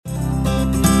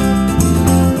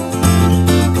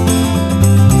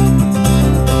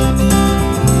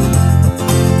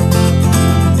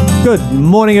Good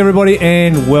morning, everybody,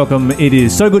 and welcome. It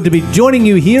is so good to be joining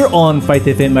you here on Faith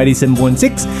FM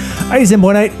 87.6,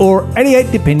 87.8, or 88,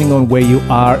 depending on where you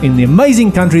are in the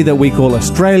amazing country that we call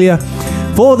Australia,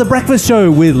 for The Breakfast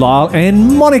Show with Lyle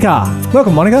and Monica.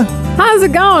 Welcome, Monica. How's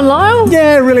it going, Lyle?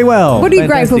 Yeah, really well. What are you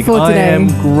grateful for today? I am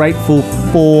grateful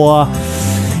for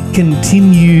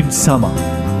continued summer.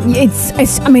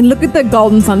 I mean, look at the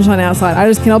golden sunshine outside. I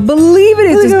just cannot believe it.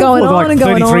 It's just going on and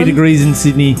going on. 33 degrees in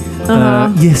Sydney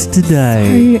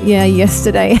yesterday. Yeah,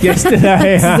 yesterday.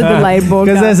 Yesterday. This is the delayed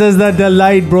broadcast. Because this is the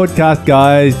delayed broadcast,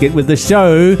 guys. Get with the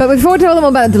show. But before I tell them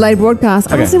about the delayed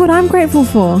broadcast, I'll see what I'm grateful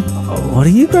for. What are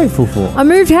you grateful for? I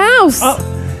moved house.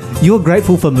 You're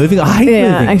grateful for moving? I hate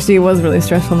moving. Actually, it was really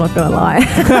stressful, I'm not going to lie.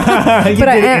 You did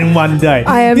it in one day.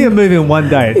 You can move in one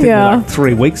day. It took me like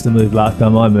 3 weeks to move last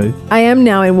time I moved. I am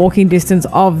now in walking distance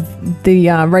of the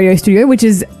radio studio, which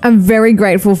I'm very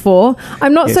grateful for.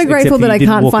 I'm not so grateful that I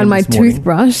can't find my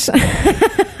toothbrush.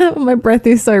 My breath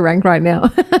is so rank right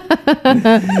now.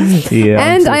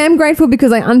 And I am grateful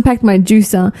because I unpacked my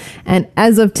juicer, and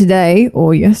as of today,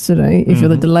 or yesterday, if you're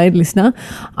the delayed listener,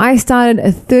 I started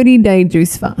a 30-day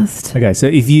juice fast. Okay, so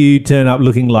if you turn up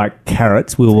looking like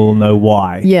carrots, we will all know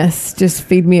why. Yes, just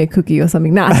feed me a cookie or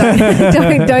something. Nah,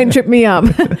 don't trip me up.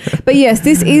 But yes,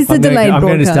 this is the delayed broadcast. I'm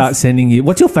going to start sending you...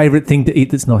 What's your favourite thing to eat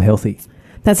that's not healthy?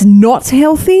 That's not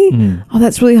healthy? Oh,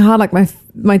 that's really hard. Like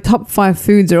my top 5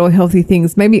 foods are all healthy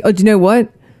things. Maybe, do you know what?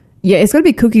 Yeah, it's got to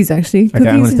be cookies, actually. Okay, I'm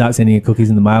going to start sending you cookies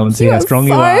in the mail and see how strong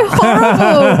you are.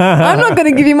 Horrible. I'm not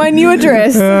going to give you my new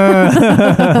address.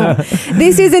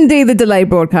 This is indeed the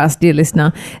delayed broadcast, dear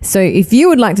listener. So if you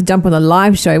would like to jump on the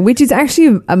live show, which is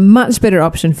actually a much better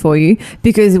option for you,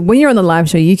 because when you're on the live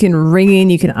show, you can ring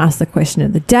in, you can ask the question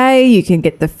of the day, you can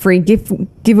get the free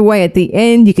giveaway at the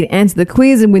end, you can answer the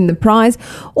quiz and win the prize.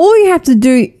 All you have to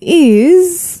do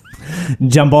is...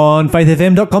 jump on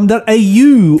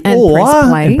faithfm.com.au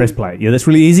and press play. Yeah, that's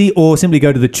really easy. Or simply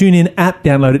go to the TuneIn app,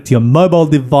 download it to your mobile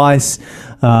device,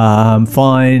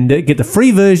 get the free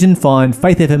version, find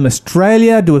Faith FM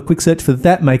Australia, do a quick search for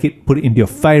that, put it into your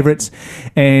favourites,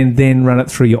 and then run it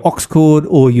through your aux cord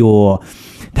or your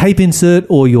tape insert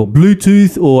or your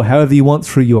Bluetooth or however you want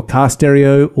through your car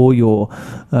stereo or your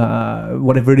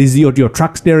whatever it is, your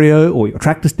truck stereo or your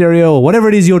tractor stereo or whatever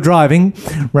it is you're driving.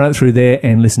 Run it through there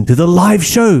and listen to the live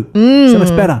show. So much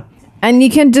better. And you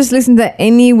can just listen to that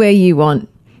anywhere you want.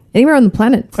 Anywhere on the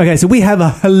planet. Okay, so we have a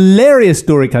hilarious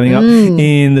story coming up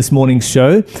in this morning's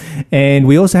show, and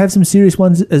we also have some serious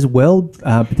ones as well,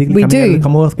 particularly coming out of the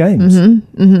Commonwealth Games.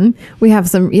 We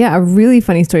have a really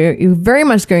funny story. You're very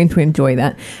much going to enjoy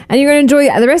that, and you're going to enjoy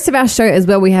the rest of our show as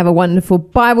well. We have a wonderful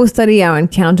Bible study, our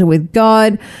encounter with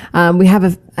God. We have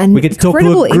we get to talk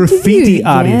to a graffiti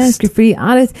artist. Yes, graffiti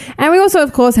artist, and we also,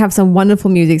 of course, have some wonderful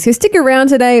music. So stick around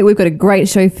today. We've got a great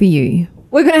show for you.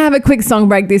 We're going to have a quick song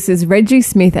break. This is Reggie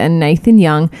Smith and Nathan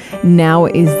Young. Now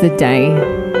is the day.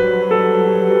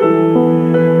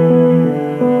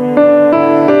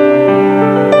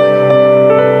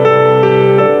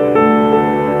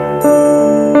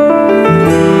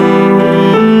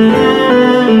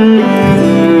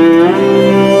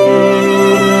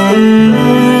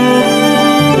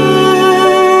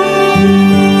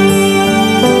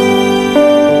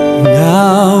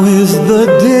 Now is the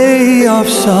day of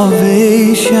salvation.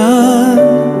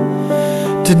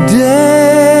 Today,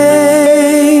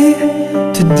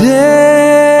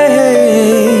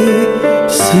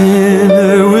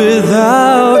 sinner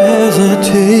without hesitation,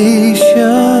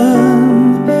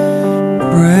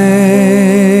 pray.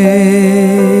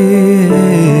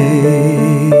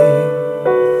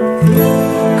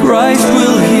 Christ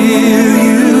will hear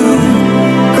you,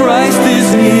 Christ is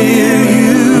near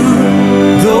you,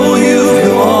 though you've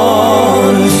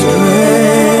gone astray.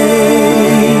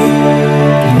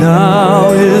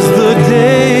 Now is the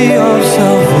day of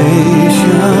salvation.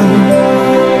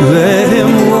 Let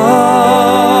him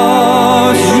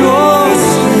wash your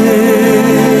sins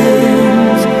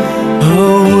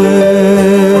away.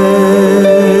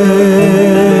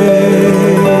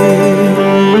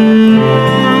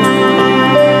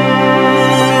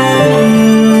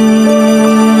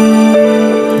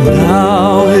 Now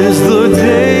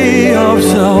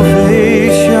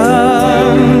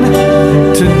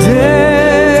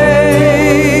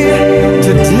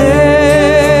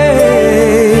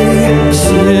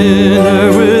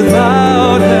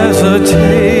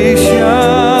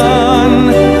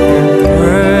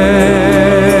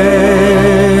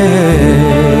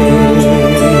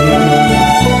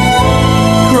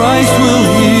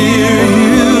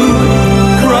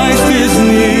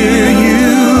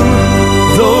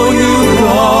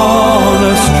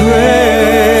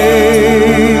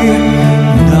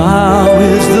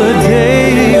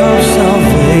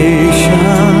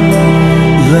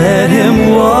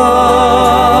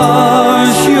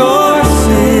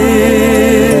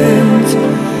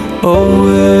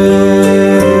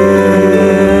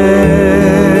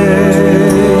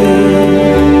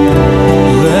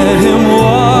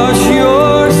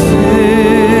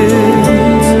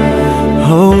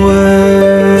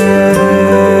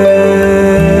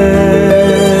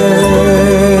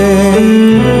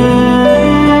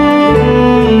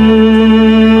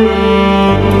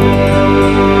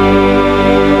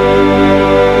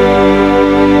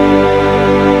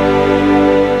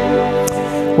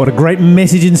What a great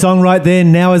message and song right there.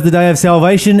 Now is the day of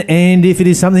salvation, and if it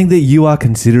is something that you are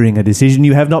considering, a decision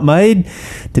you have not made,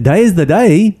 today is the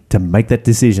day to make that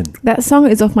decision. That song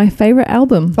is off my favourite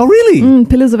album. Oh, really?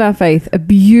 Pillars of Our Faith. A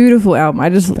beautiful album. I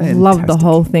just love the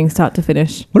whole thing, start to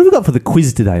finish. What have we got for the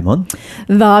quiz today, Mon?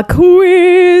 The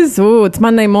quiz. Oh, it's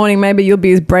Monday morning. Maybe you'll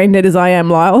be as brain dead as I am,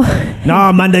 Lyle.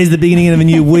 No, Monday's the beginning of a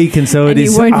new week, and so it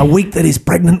is a week that is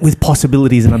pregnant with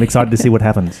possibilities, and I'm excited to see what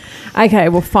happens. Okay,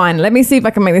 well, fine. Let me see if I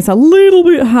can make this a little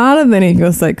bit harder than if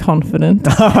you're so confident.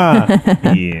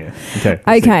 Yeah.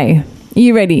 Okay.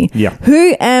 You ready? Yeah.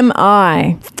 Who am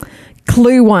I?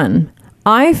 Clue 1.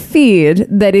 I feared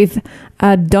that if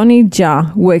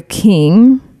Adonijah were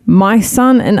king, my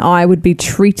son and I would be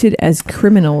treated as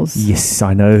criminals. Yes,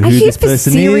 I know who this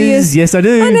person is. Yes, I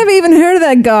do. I never even heard of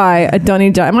that guy,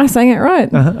 Adonijah. Am I saying it right?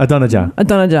 Adonijah.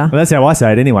 Adonijah. Well, that's how I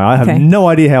say it anyway. I have no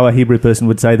idea how a Hebrew person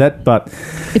would say that, but...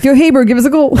 If you're Hebrew, give us a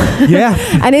call. Yeah.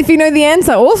 And if you know the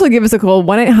answer, also give us a call.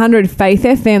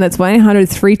 1-800-FAITH-FM. That's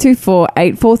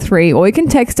 1-800-324-843. Or you can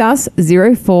text us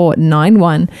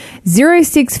 0491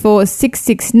 064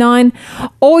 669.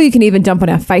 Or you can even jump on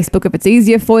our Facebook if it's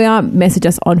easier for you. Message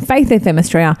us on Faith FM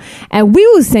Australia, and we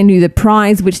will send you the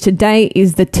prize, which today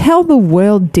is the Tell the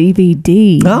World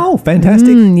DVD. Oh,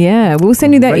 fantastic. Yeah, we'll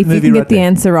send you that if you can get the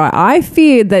answer right. I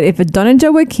feared that if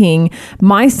Adonijah were king,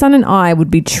 my son and I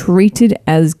would be treated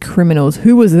as criminals.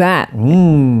 Who was that?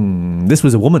 This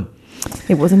was a woman.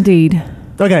 It was indeed.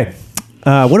 Okay.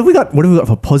 What have we got? What have we got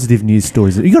for positive news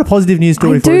stories? You got a positive news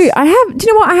story for us? I have. Do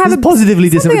you know what? I have a positively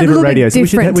different radio. So we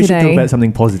should today. talk about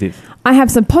something positive. I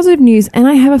have some positive news, and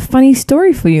I have a funny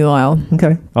story for you, Lyle.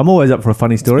 Okay, I'm always up for a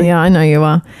funny story. Yeah, I know you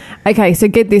are. Okay, so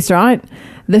get this right.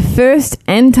 The first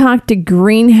Antarctic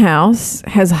greenhouse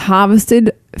has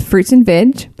harvested fruits and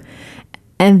veg,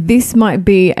 and this might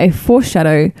be a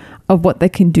foreshadow of what they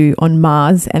can do on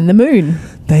Mars and the moon.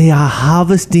 They are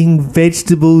harvesting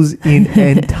vegetables in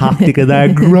Antarctica. They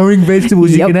are growing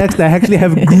vegetables. Yep. They actually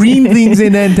have green things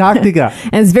in Antarctica.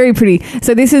 And it's very pretty.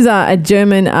 So this is a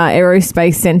German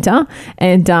aerospace center,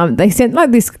 and they sent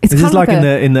like this. It's is kind this of like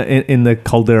in the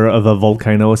caldera of a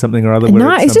volcano or something or other?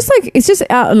 No, it's just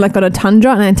out like on a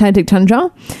tundra, an Antarctic tundra,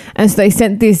 and so they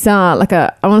sent this I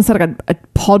want to say like a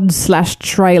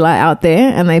pod/trailer out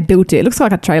there, and they built it. It looks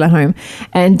like a trailer home,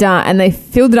 and they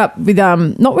filled it up with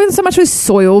not with so much with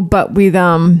soil, but with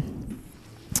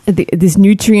this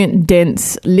nutrient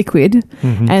dense liquid,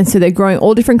 and so they're growing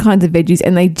all different kinds of veggies,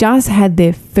 and they just had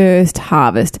their first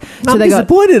harvest. So I'm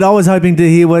disappointed. I was hoping to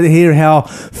hear how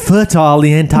fertile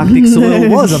the Antarctic soil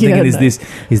was. I'm thinking,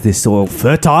 is this soil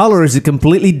fertile or is it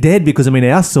completely dead? Because I mean,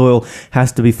 our soil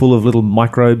has to be full of little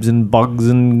microbes and bugs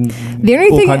and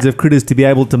all kinds of critters to be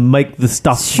able to make the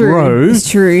stuff grow. It's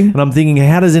true. And I'm thinking,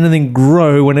 how does anything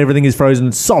grow when everything is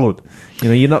frozen solid? You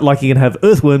know, you're not like you can have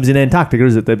earthworms in Antarctica,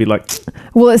 is it? They'd be like...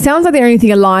 Well, it sounds like the only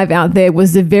thing alive out there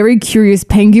was the very curious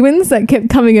penguins that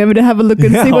kept coming over to have a look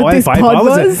and see what this pod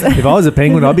was. If I was a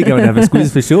penguin, I'd be going to have a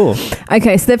squeeze for sure.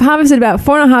 Okay, so they've harvested about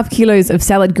 4.5 kilos of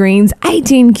salad greens,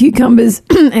 18 cucumbers,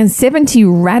 and 70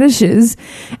 radishes.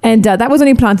 And that was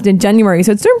only planted in January,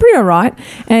 so it's doing pretty all right.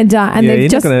 And they've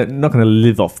just... You're not going to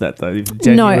live off that, though.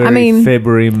 January,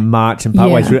 February, March, and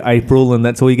partway through April, and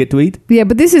that's all you get to eat? Yeah,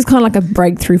 but this is kind of like a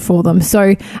breakthrough for them.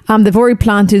 So they've already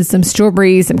planted some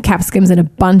strawberries, some capsicums, and a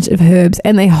bunch of herbs,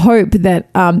 and they hope that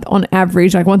on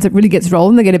average, like once it really gets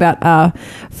rolling, they get about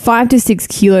 5 to 6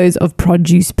 kilos of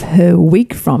produce per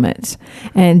week from it.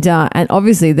 And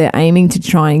obviously they're aiming to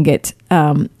try and get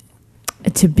to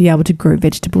be able to grow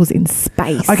vegetables in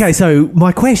space. Okay, so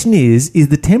my question is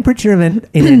the temperature in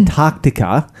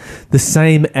Antarctica the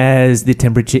same as the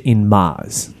temperature in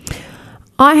Mars?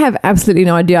 I have absolutely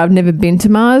no idea. I've never been to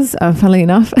Mars, funnily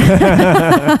enough.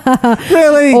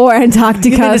 Really? Or Antarctica.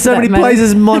 You've been to so many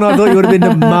places, Mon. I thought you would have been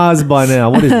to Mars by now.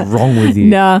 What is wrong with you?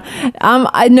 No.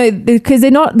 I know, because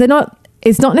they're not,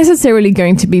 it's not necessarily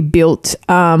going to be built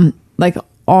like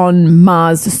on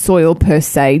Mars soil per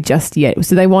se just yet.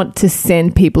 So they want to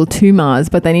send people to Mars,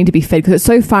 but they need to be fed because it's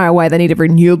so far away. They need a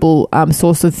renewable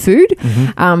source of food.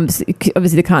 So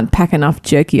obviously they can't pack enough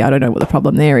jerky. I don't know what the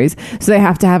problem there is. So they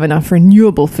have to have enough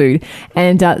renewable food.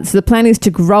 And so the plan is to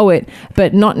grow it,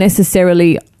 but not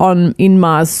necessarily in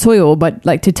Mars soil, but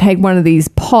like to take one of these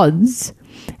pods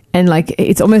and like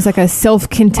it's almost like a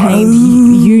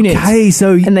self-contained unit. Okay,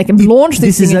 so and they can launch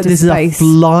this thing into space. This is a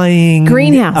flying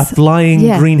greenhouse. A flying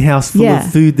greenhouse full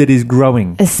of food that is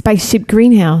growing. A spaceship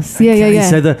greenhouse.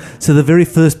 Yeah. So the very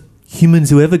first humans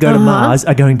who ever go to Mars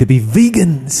are going to be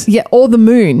vegans. Yeah, or the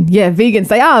moon. Yeah, vegans.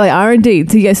 They are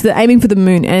indeed. So yes, they're aiming for the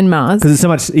moon and Mars. Because it's so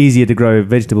much easier to grow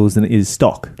vegetables than it is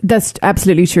stock. That's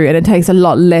absolutely true, and it takes a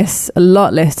lot less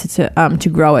to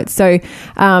grow it. So,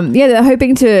 they're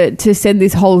hoping to send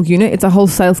this whole unit. It's a whole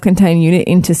self-contained unit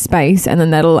into space, and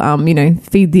then that'll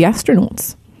feed the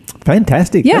astronauts.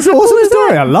 Fantastic. Yeah, that's an awesome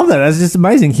story. I love that. That's just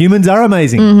amazing. Humans are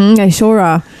amazing. Mm-hmm, they sure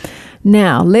are.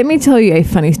 Now, let me tell you a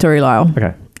funny story, Lyle.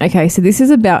 Okay, so this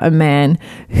is about a man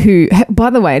who, by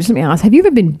the way, just let me ask, have you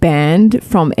ever been banned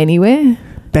from anywhere?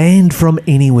 Banned from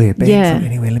anywhere. From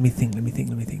anywhere. Let me think.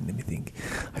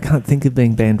 I can't think of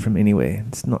being banned from anywhere.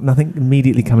 It's nothing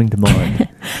immediately coming to mind.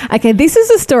 Okay, this is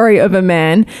the story of a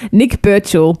man, Nick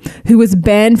Burchill, who was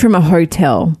banned from a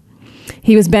hotel.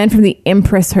 He was banned from the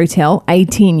Empress Hotel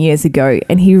 18 years ago,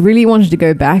 and he really wanted to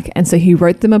go back, and so he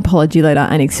wrote them an apology letter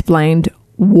and explained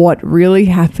what really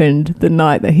happened the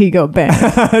night that he got banned.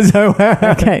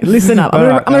 Okay, listen up.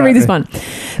 I'm going to read this one.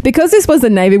 Because this was the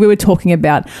Navy we were talking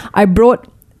about, I brought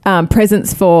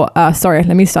presents for... let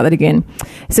me start that again.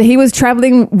 So he was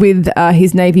traveling with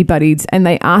his Navy buddies, and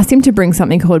they asked him to bring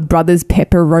something called Brothers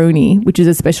Pepperoni, which is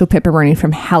a special pepperoni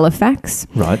from Halifax.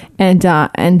 Right.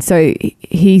 And so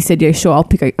he said, yeah, sure, I'll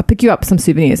pick you up some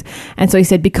souvenirs. And so he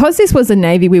said, because this was the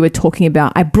Navy we were talking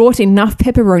about, I brought enough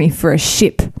pepperoni for a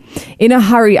ship. In a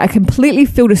hurry, I completely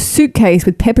filled a suitcase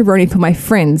with pepperoni for my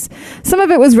friends. Some of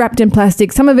it was wrapped in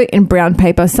plastic, some of it in brown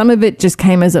paper, some of it just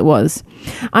came as it was.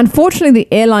 Unfortunately,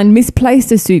 the airline misplaced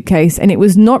the suitcase and it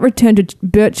was not returned to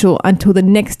Burchill until the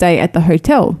next day at the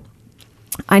hotel.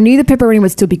 I knew the pepperoni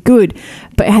would still be good,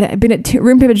 but it had been at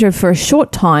room temperature for a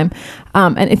short time,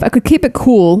 and if I could keep it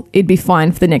cool, it'd be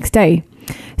fine for the next day.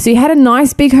 So he had a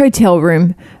nice big hotel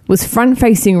room, was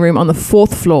front-facing room on the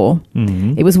 4th floor.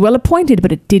 Mm-hmm. It was well appointed,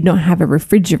 but it did not have a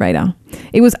refrigerator.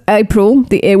 It was April,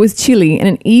 the air was chilly, and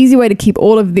an easy way to keep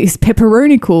all of this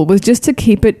pepperoni cool was just to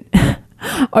keep it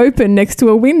open next to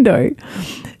a window.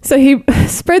 So he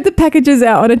spread the packages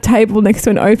out on a table next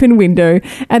to an open window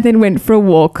and then went for a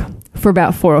walk for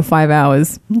about 4 or 5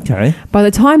 hours. Okay. By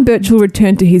the time Burchill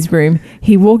returned to his room,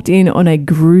 he walked in on a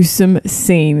gruesome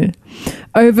scene.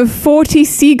 Over 40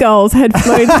 seagulls had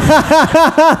flown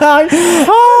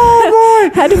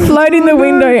had flown in the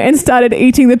window and started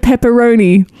eating the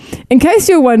pepperoni. In case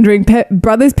you're wondering,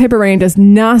 Brothers Pepperoni does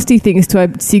nasty things to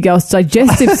a seagull's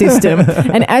digestive system,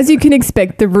 and as you can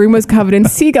expect, the room was covered in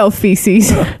seagull feces.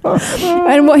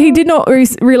 And what he did not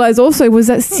realize also was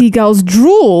that seagulls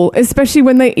drool, especially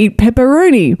when they eat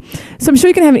pepperoni. So I'm sure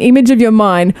you can have an image of your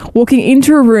mind walking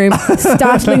into a room,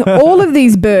 startling all of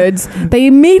these birds. They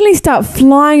immediately start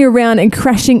flying around and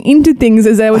crashing into things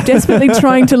as they were desperately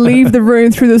trying to leave the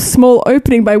room through the small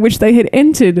opening by which they had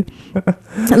entered.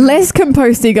 Less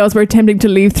composed seagulls were attempting to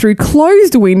leave through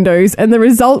closed windows, and the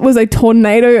result was a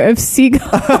tornado of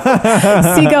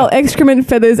seagull excrement,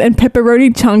 feathers, and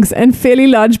pepperoni chunks, and fairly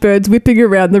large birds whipping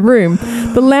around the room.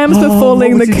 The lamps were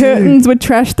falling, the curtains were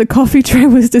trashed, the coffee tray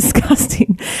was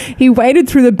disgusting. He waded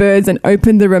through the birds and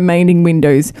opened the remaining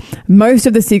windows. Most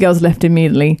of the seagulls left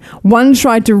immediately. One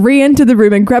tried to re-enter the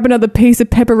room and grab another piece of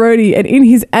pepperoni, and in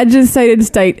his agitated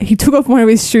state, he took off one of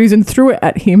his shoes and threw it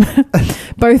at him.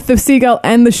 Both the seagull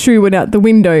and the shoe went out the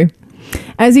window.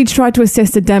 As he tried to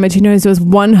assess the damage, he noticed there was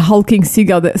one hulking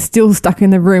seagull that was still stuck in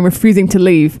the room, refusing to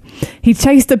leave. He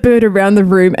chased the bird around the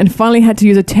room and finally had to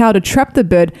use a towel to trap the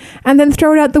bird and then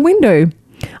throw it out the window.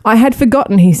 I had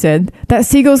forgotten, he said, that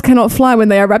seagulls cannot fly when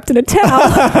they are wrapped in a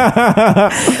towel.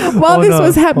 While this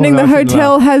was happening, the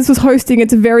hotel was hosting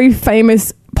its very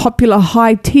famous popular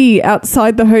high tea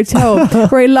outside the hotel,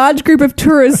 where a large group of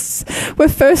tourists were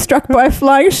first struck by a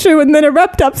flying shoe and then a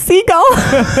wrapped up seagull.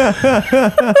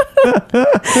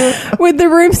 With the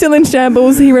room still in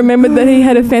shambles, he remembered that he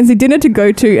had a fancy dinner to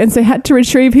go to, and so had to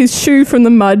retrieve his shoe from the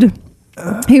mud.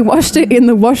 He washed it in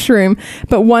the washroom,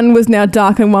 but one was now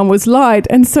dark and one was light,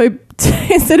 and so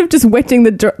instead of just wetting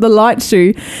the light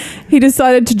shoe, he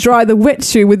decided to dry the wet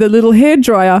shoe with a little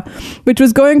hairdryer, which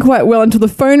was going quite well until the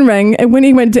phone rang, and when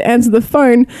he went to answer the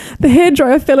phone, the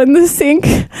hairdryer fell in the sink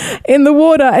in the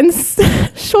water and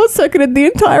short-circuited the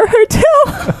entire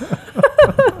hotel.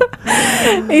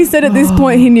 He said at this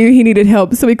point he knew he needed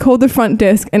help, so he called the front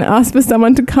desk and asked for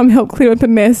someone to come help clean up a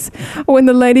mess. When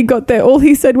the lady got there, all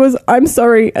he said was, "I'm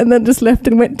sorry," and then just left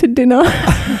and went to dinner.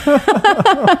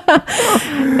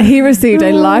 He received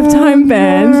a lifetime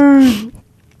ban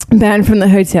from the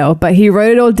hotel, but he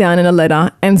wrote it all down in a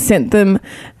letter and sent them,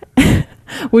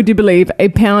 would you believe, a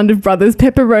pound of Brothers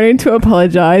Pepperoni to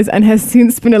apologise, and has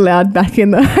since been allowed back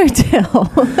in the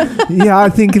hotel. Yeah, I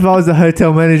think if I was the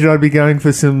hotel manager, I'd be going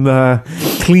for some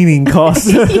cleaning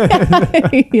costs.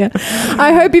 Yeah.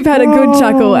 I hope you've had a good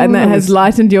chuckle and that has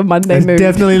lightened your Monday mood.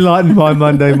 Definitely lightened my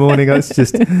Monday morning.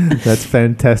 That's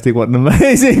fantastic. What an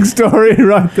amazing story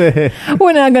right there.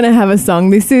 We're now going to have a song.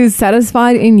 This is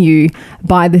Satisfied in You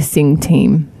by the Sing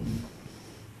Team.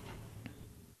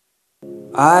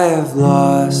 I have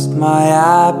lost my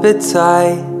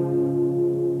appetite,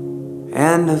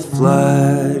 and a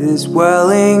flood is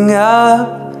welling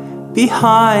up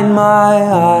behind my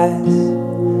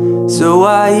eyes. So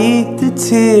I eat the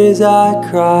tears I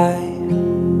cry.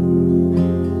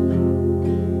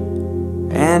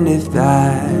 And if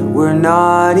that were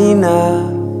not enough,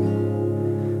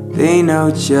 they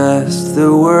know just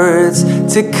the words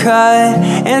to cut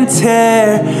and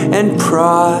tear and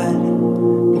prod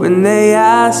when they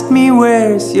ask me,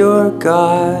 where's your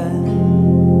God?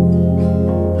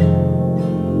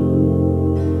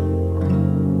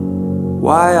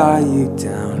 Why are you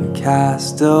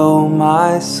downcast, oh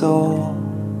my soul?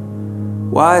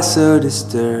 Why so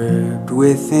disturbed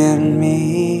within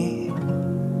me?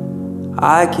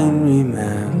 I can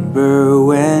remember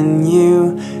when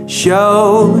you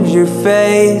showed your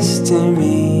face to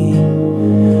me.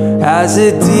 As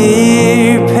a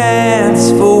deer pants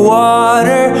for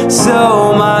water,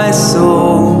 so my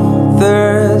soul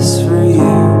thirsts for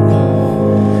you.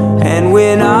 And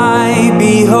when I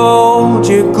behold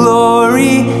your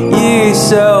glory, you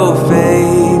so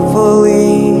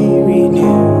faithfully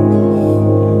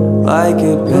renew, like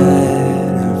a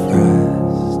bed of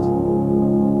rest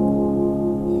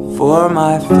for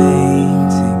my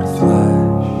fainting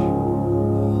flesh.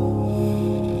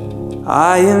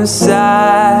 I am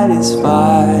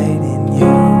satisfied in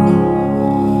you.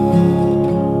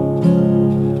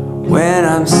 When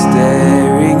I'm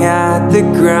staring at the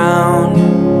ground,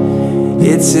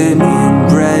 it's an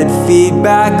inbred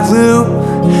feedback loop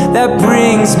that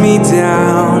brings me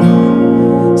down.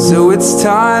 So it's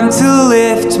time to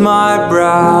lift my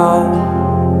brow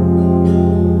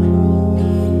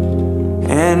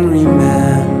and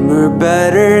remember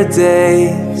better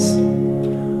days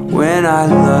when I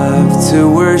love to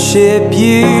worship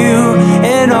you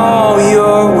in all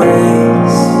your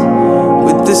ways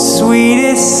with the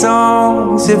sweetest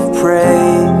songs of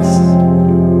praise.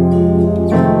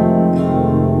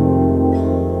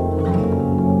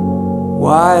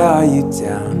 Why are you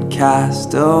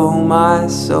downcast, oh my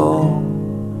soul?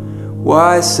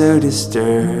 Why so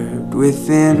disturbed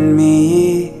within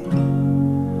me?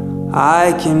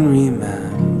 I can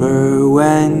remember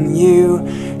when you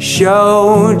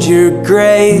showed your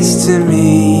grace to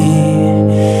me.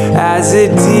 As a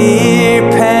deer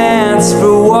pants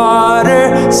for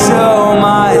water, so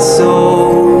my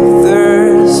soul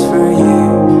thirsts for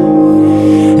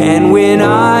you. And when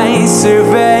I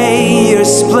survey your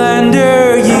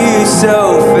splendor, you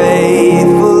so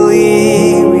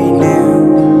faithfully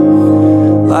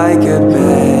renew, like a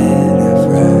bed of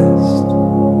rest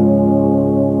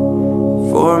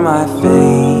for my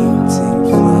fainting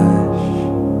flesh.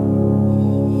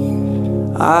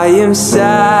 I am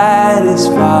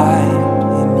satisfied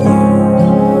in you.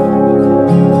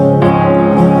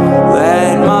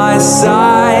 Let my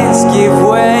sighs give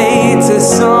way to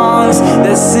songs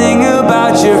that sing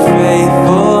about your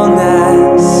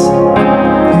faithfulness.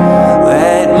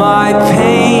 Let my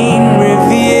pain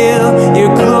reveal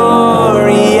your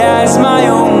glory as my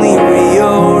only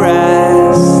real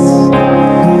rest.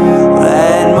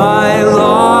 Let my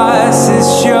losses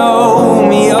show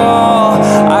me all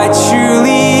I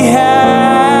truly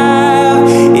have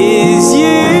is you.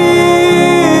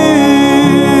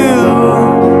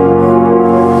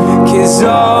 'Cause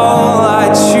all I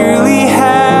truly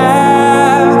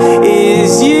have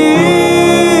is you.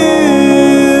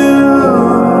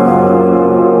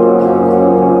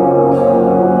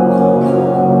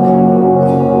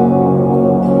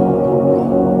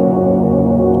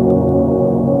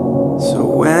 So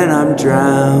when I'm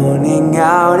drowning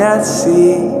out at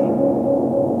sea,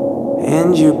 and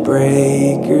your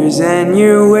breakers and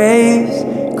your waves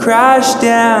crash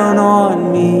down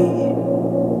on me,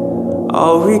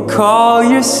 I'll recall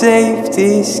your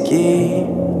safety scheme.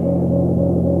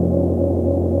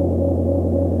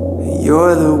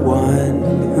 You're the one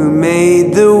who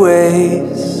made the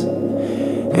waves,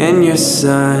 and your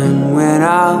son went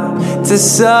out to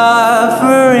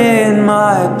suffer in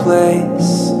my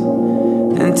place,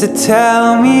 and to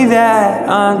tell me that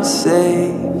I'm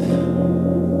safe.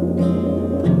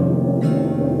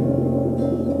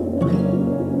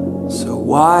 So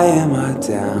why am I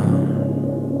down?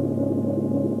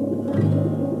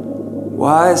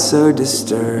 Why so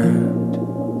disturbed?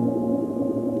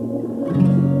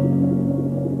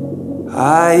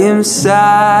 I am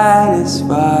satisfied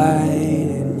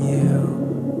in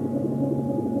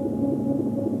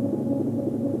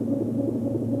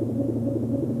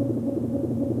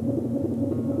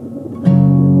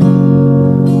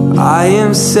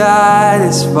am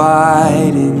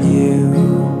satisfied in you.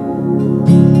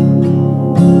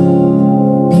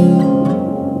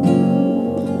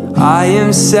 I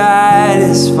am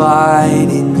satisfied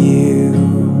in you.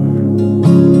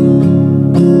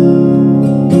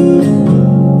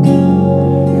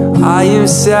 I am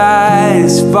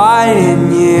satisfied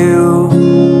in you.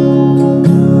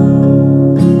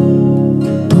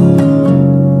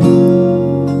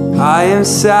 I am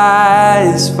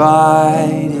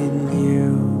satisfied in you.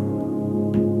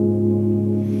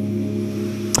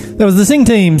 That was the Sing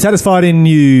Team, Satisfied in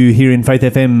You, here in Faith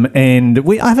FM. And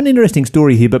I have an interesting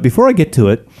story here, but before I get to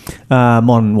it,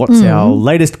 Mon, what's our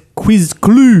latest quiz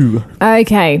clue?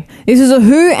 Okay, this is a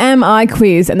Who Am I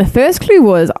quiz, and the first clue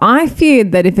was, I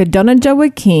feared that if Adonijah were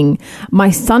king,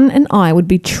 my son and I would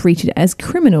be treated as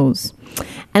criminals.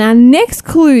 And our next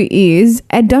clue is,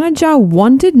 Adonijah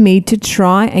wanted me to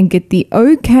try and get the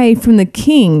okay from the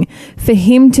king for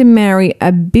him to marry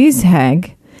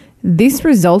Abishag. This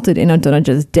resulted in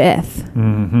Adonijah's death.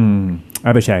 Mm-hmm.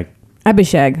 Abishag.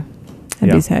 Abishag.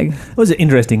 Yeah. That was an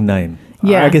interesting name.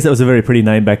 Yeah. I guess that was a very pretty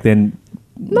name back then.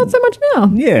 Not so much now.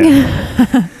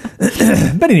 Yeah.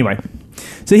 But anyway,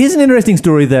 so here's an interesting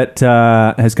story that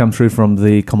has come through from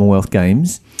the Commonwealth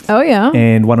Games. Oh, yeah.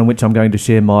 And one on which I'm going to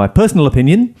share my personal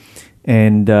opinion,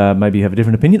 and maybe you have a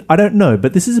different opinion. I don't know,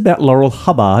 but this is about Laurel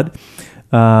Hubbard,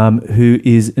 who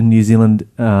is a New Zealand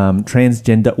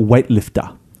transgender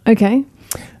weightlifter. Okay.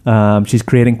 She's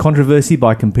creating controversy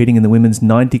by competing in the women's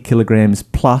 90 kilograms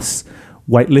plus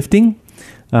weightlifting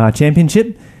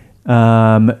championship.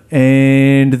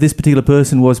 And this particular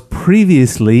person was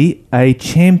previously a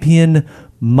champion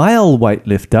male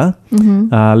weightlifter,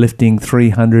 lifting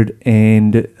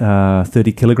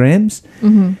 330 kilograms.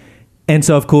 Mm-hmm. And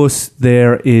so, of course,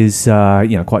 there is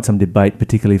quite some debate,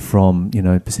 particularly from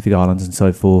Pacific Islands and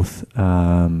so forth.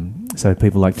 So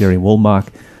people like Jerry Walmark,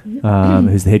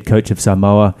 who's the head coach of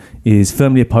Samoa, is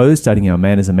firmly opposed, stating a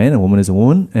man is a man, a woman is a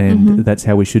woman, and that's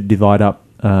how we should divide up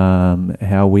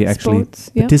how we actually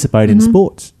participate in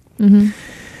sports. Mm-hmm.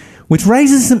 Which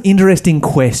raises some interesting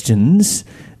questions,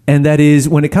 and that is,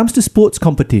 when it comes to sports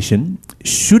competition,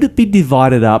 should it be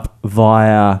divided up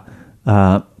via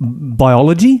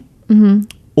biology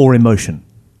or emotion?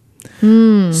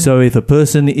 So if a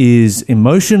person is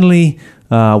emotionally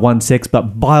one sex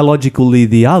but biologically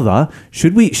the other,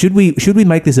 should we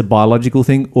make this a biological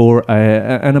thing or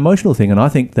an emotional thing? And I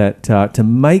think that to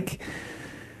make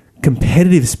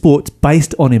competitive sports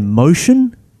based on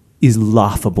emotion is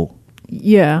laughable.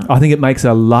 Yeah. I think it makes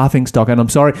a laughing stock, and I'm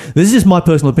sorry, this is just my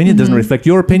personal opinion. It doesn't reflect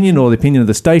your opinion or the opinion of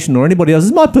the station or anybody else.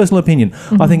 This is my personal opinion.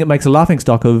 I think it makes a laughing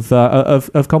stock of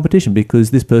competition,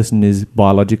 because this person is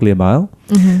biologically a male.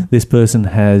 This person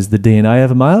has the DNA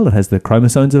of a male. It has the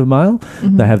chromosomes of a male.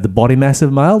 They have the body mass of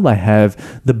a male. They have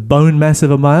the bone mass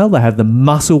of a male. They have the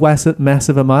muscle mass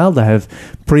of a male. They have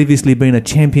previously been a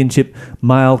championship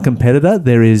male competitor.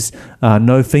 There is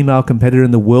no female competitor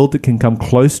in the world that can come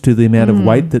close to the amount of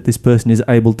weight that this person is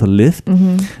able to lift.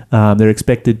 They're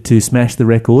expected to smash the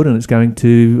record, and it's going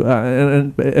to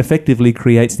effectively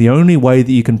creates the only way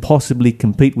that you can possibly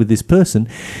compete with this person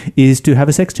is to have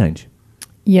a sex change.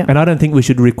 Yeah. And I don't think we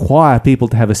should require people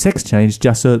to have a sex change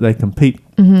just so that they compete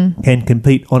and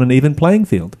compete on an even playing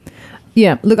field.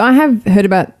 Yeah. Look, I have heard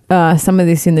about some of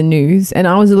this in the news, and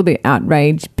I was a little bit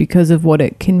outraged because of what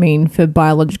it can mean for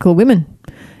biological women.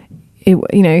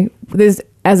 There's,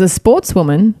 as a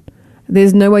sportswoman,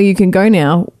 there's no way you can go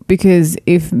now, because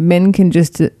if men can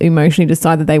just emotionally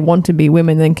decide that they want to be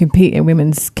women and compete in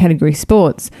women's category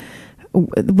sports,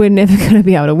 we're never going to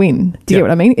be able to win. Do you get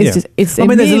what I mean? It's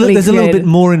there's a little bit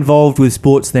more involved with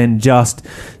sports than just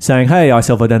saying, hey, I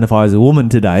self-identify as a woman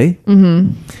today.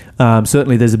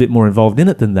 Certainly there's a bit more involved in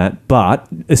it than that, but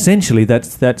essentially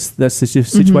that's the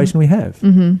situation we have.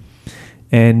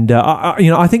 And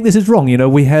I think this is wrong.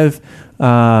 We have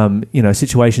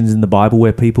situations in the Bible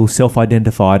where people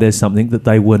self-identified as something that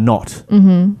they were not.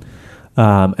 And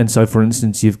so, for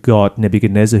instance, you've got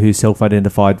Nebuchadnezzar, who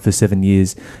self-identified for 7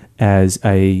 years as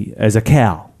a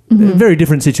cow. A very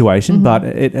different situation, but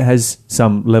it has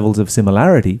some levels of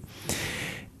similarity.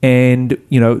 And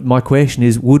my question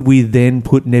is, would we then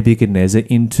put Nebuchadnezzar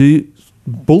into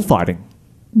bullfighting?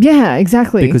 Yeah,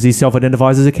 exactly. Because he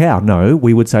self-identifies as a cow. No,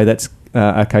 we would say that's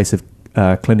a case of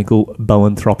clinical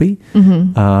boanthropy,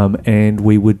 and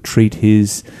we would treat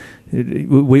his...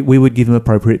 We would give him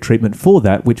appropriate treatment for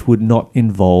that, which would not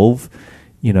involve,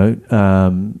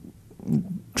 treating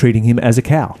him as a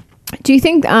cow. Do you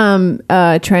think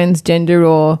transgender,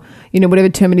 or whatever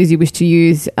term it is you wish to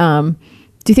use,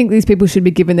 Do you think these people should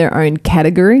be given their own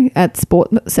category at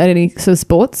any sort of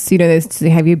sports? You know, you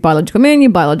have your biological men,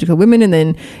 your biological women, and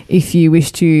then if you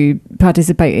wish to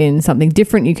participate in something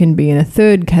different, you can be in a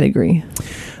third category.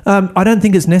 I don't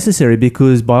think it's necessary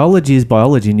because biology is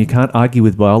biology and you can't argue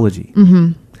with biology.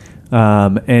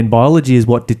 And biology is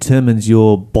what determines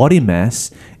your body mass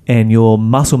and your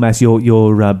muscle mass,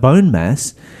 your bone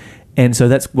mass. And so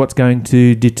that's what's going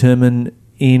to determine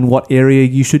in what area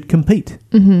you should compete.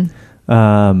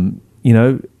 You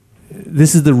know,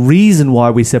 this is the reason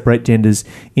why we separate genders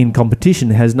in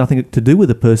competition. It has nothing to do with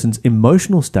a person's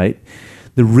emotional state.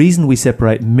 The reason we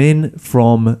separate men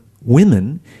from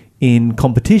women in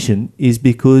competition is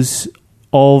because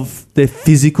of their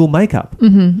physical makeup.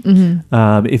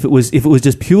 If it was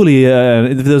just purely,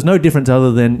 if there was no difference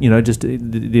other than, you know, just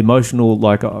the emotional,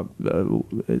 like, you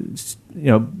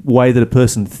know, way that a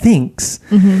person thinks,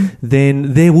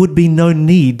 then there would be no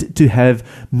need to have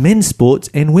men's sports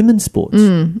and women's sports.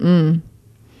 And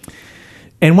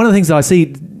one of the things that I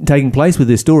see taking place with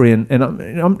this story, and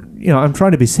I'm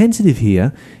trying to be sensitive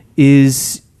here,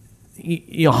 is,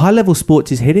 you know, high-level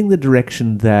sports is heading the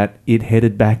direction that it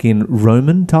headed back in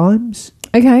Roman times.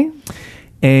 Okay.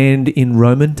 And in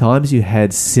Roman times, you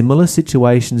had similar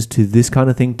situations to this kind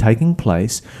of thing taking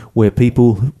place where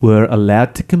people were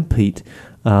allowed to compete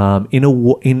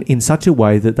in such a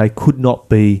way that they could not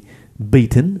be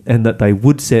beaten and that they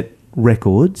would set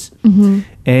records.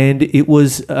 And it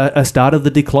was a start of the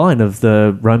decline of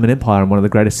the Roman Empire and one of the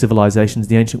greatest civilizations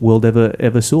the ancient world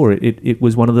ever saw. It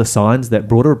was one of the signs that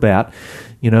brought about,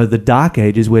 you know, the Dark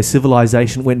Ages, where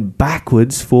civilization went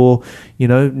backwards for, you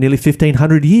know, nearly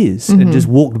 1,500 years and just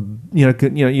walked. You know,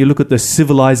 you look at the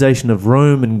civilization of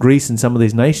Rome and Greece and some of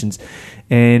these nations,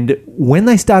 and when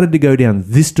they started to go down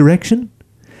this direction,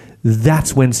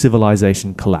 that's when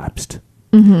civilization collapsed.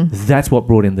 That's what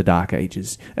brought in the Dark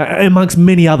Ages, amongst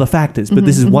many other factors. But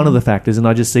this is one of the factors, and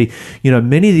I just see, you know,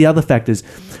 many of the other factors.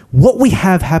 What we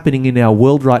have happening in our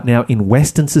world right now in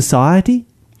Western society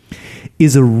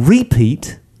is a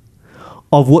repeat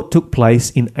of what took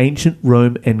place in ancient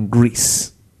Rome and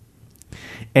Greece.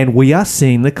 And we are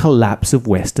seeing the collapse of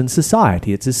Western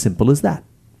society. It's as simple as that.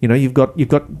 You know, you've got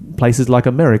places like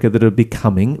America that are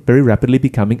very rapidly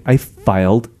becoming a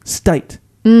failed state.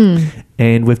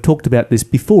 And we've talked about this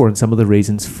before and some of the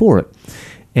reasons for it,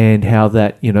 and how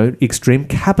that, you know, extreme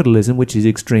capitalism, which is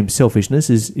extreme selfishness,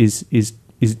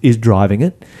 is driving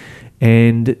it.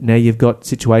 And now you've got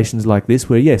situations like this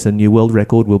where, yes, a new world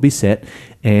record will be set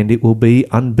and it will be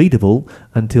unbeatable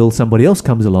until somebody else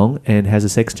comes along and has a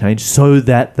sex change so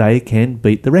that they can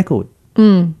beat the record.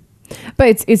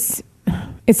 But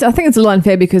I think it's a little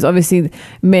unfair because obviously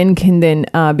men can then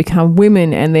become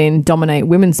women and then dominate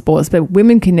women's sports, but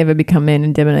women can never become men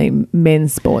and dominate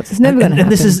men's sports. It's never going to happen.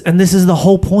 This is the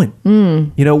whole point.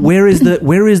 You know, where is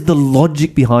the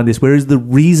logic behind this? Where is the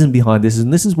reason behind this?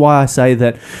 And this is why I say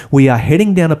that we are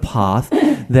heading down a path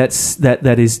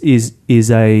that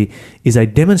is a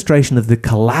demonstration of the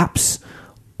collapse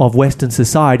of Western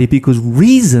society, because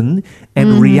reason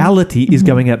and reality is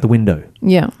going out the window.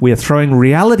 Yeah. We are throwing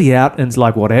reality out, and it's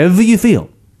like, whatever you feel.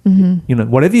 You know,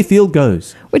 whatever you feel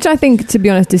goes. Which I think, to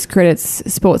be honest,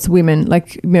 discredits sports women,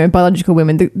 like, you know, biological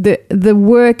women. The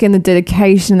work and the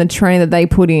dedication and the training that they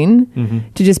put in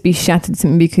to just be shattered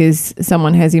simply because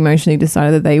someone has emotionally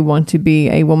decided that they want to be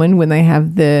a woman when they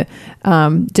have the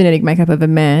genetic makeup of a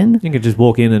man. You can just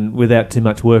walk in and without too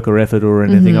much work or effort or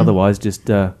anything otherwise, just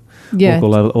walk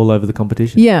all over the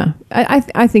competition. Yeah,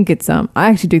 I think it's I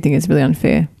actually do think it's really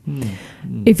unfair.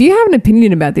 If you have an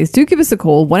opinion about this, do give us a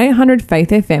call,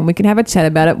 1-800-FAITH-FM. We can have a chat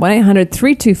about it,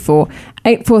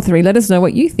 1-800-324-843. Let us know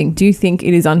what you think. Do you think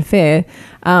it is unfair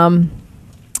that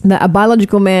a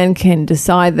biological man can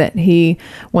decide that he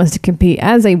wants to compete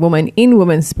as a woman in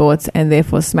women's sports and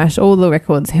therefore smash all the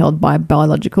records held by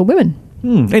biological women?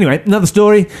 Anyway, another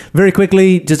story, very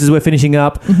quickly, just as we're finishing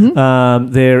up.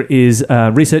 There is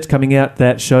research coming out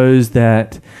that shows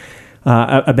that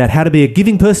about how to be a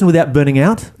giving person without burning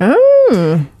out.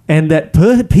 And that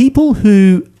people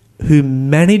who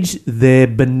manage their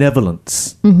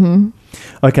benevolence.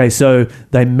 Okay, so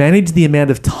they manage the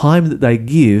amount of time that they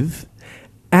give,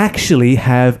 actually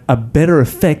have a better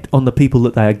effect on the people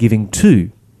that they are giving to.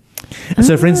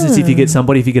 So, for instance, if you get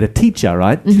a teacher,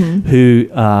 right, who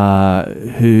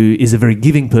is a very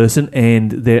giving person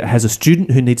and there has a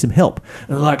student who needs some help,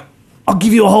 and they're like, I'll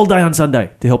give you a whole day on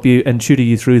Sunday to help you and tutor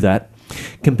you through that,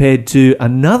 compared to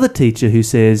another teacher who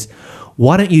says,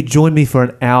 why don't you join me for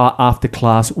an hour after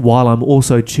class while I'm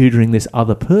also tutoring this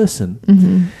other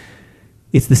person?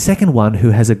 It's the second one who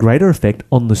has a greater effect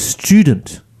on the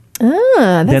student.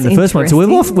 That's than the first one. So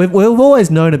we've always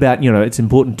known about, it's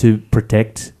important to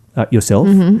protect yourself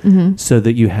so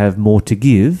that you have more to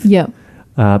give. Yeah.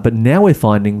 But now we're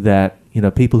finding that,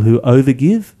 people who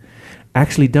overgive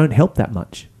actually don't help that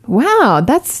much. Wow,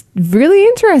 that's really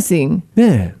interesting.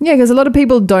 Yeah. Yeah, because a lot of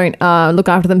people don't look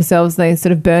after themselves. They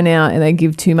sort of burn out and they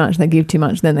give too much. Then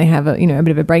they have a bit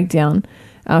of a breakdown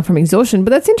from exhaustion.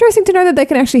 But that's interesting to know that they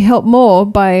can actually help more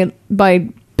by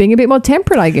being a bit more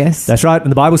temperate, I guess. That's right.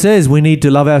 And the Bible says we need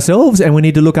to love ourselves and we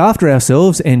need to look after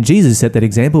ourselves. And Jesus set that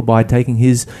example by taking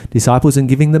his disciples and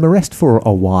giving them a rest for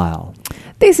a while.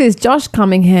 This is Josh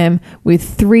Cunningham with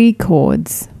 3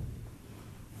 chords.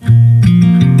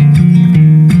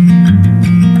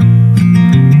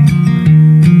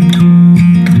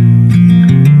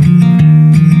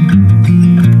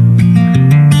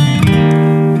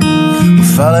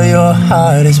 Follow your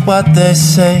heart is what they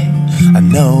say. I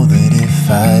know that if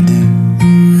I do,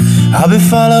 I'll be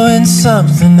following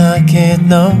something I can't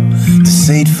know,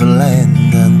 deceitful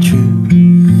and untrue.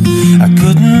 I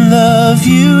couldn't love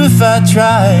you if I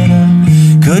tried,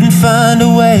 I couldn't find a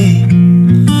way.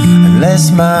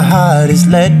 Unless my heart is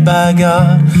led by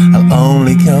God, I'll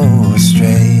only go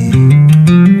astray.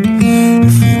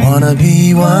 If we wanna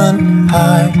be one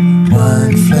heart,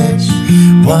 one flesh,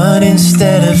 one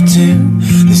instead of 2,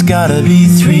 there's gotta be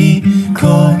 3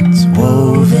 chords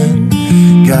woven,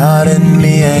 God and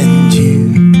me and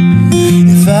you.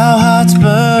 If our hearts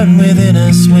burn within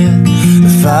us with the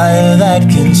fire that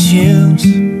consumes,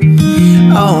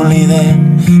 only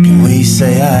then can we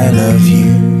say I love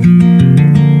you.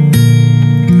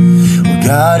 Well,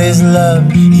 God is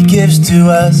love, he gives to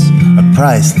us a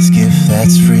priceless gift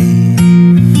that's free.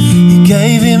 He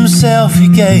gave himself, he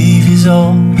gave his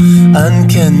all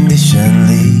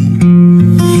unconditionally.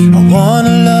 I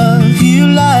wanna love you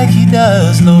like he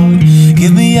does, Lord.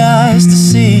 Give me eyes to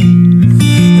see.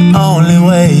 The only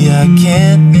way I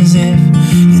can is if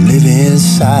you live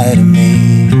inside of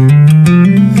me.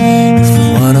 If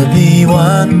we wanna be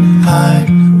one heart,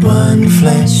 one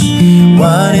flesh,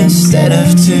 one instead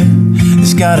of 2,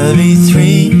 there's gotta be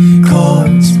 3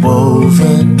 chords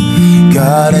woven,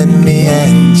 God and me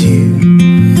and you.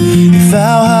 If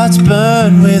our hearts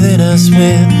burn within us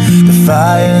with the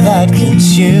fire that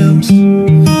consumes,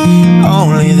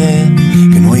 only then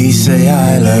can we say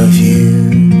I love you.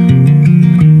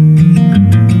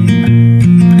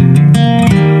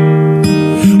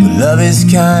 Well, love is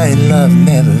kind, love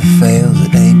never fails.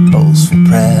 It ain't boastful,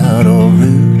 proud or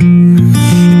rude.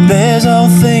 It bears all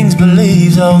things,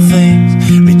 believes all things,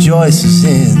 rejoices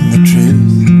in the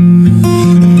truth.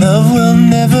 Love will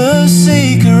never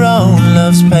seek her own,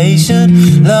 love's patient,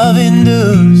 love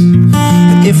endures.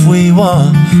 And if we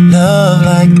want love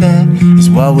like that, is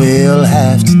what we'll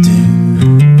have to do.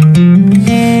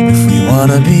 If we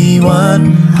wanna be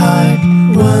one heart,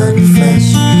 one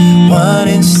flesh, one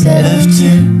instead of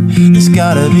 2, there's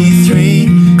gotta be 3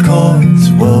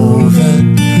 chords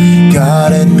woven,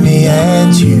 God and me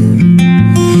and you.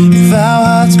 If our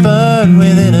hearts burn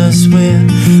within us with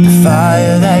the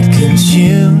fire that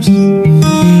consumes,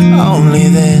 only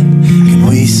then can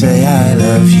we say I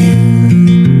love you.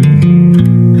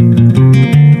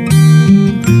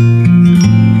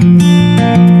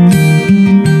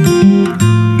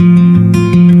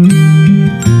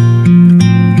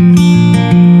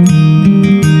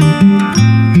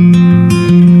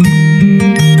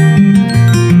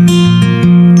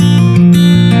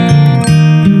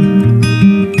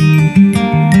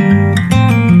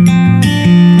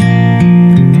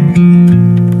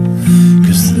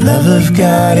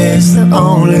 God is the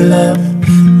only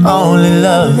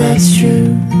love that's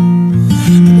true.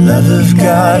 The love of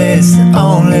God is the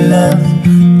only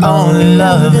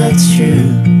love that's true.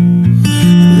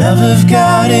 The love of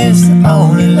God is the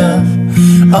only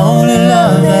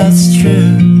love that's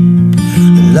true.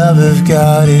 The love of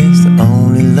God is the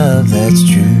only love that's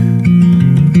true.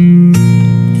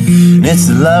 And it's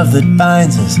the love that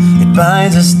binds us, it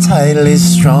binds us tightly,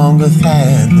 stronger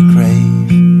than the grave.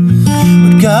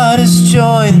 What God has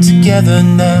joined together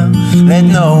now, let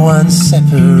no one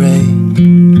separate.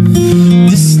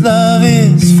 This love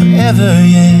is forever,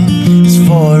 yeah, it's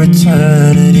for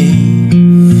eternity.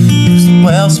 'Cause the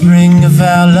wellspring of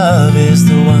our love is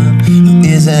the one who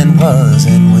is and was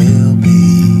and will be.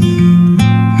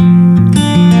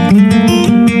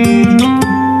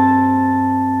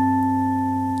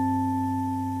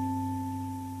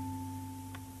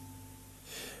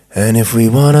 And if we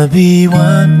wanna be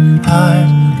one heart,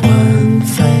 one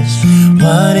flesh,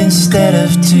 one instead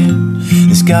of 2,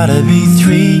 there's gotta be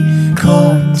 3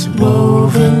 chords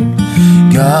woven,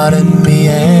 God and me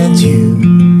and you.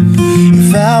 If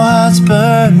If our hearts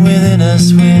burn within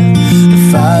us with the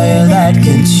fire that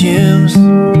consumes,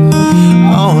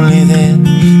 only then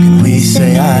can we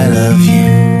say I love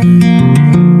you.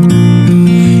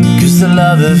 'Cause the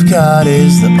love of God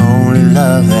is the only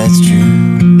love that's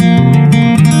true.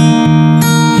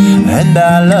 And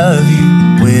I love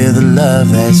you with a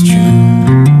love that's true.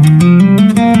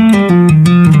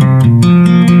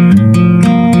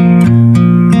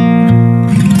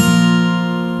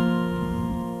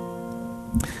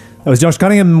 That was Josh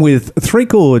Cunningham with 3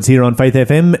 Chords here on Faith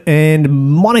FM. And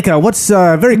Monica, what's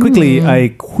very quickly a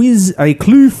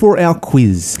clue for our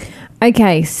quiz?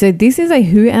 Okay, so this is a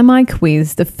Who Am I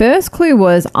quiz. The first clue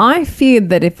was, I feared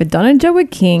that if Adonijah were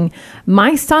king,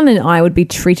 my son and I would be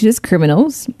treated as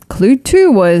criminals. Clue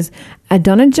 2 was,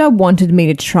 Adonijah wanted me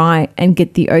to try and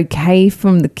get the okay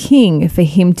from the king for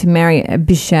him to marry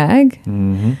Abishag.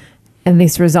 Mm-hmm. And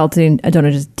this resulted in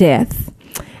Adonijah's death.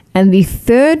 And the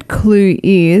third clue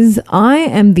is, I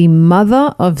am the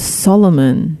mother of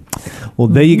Solomon. Well,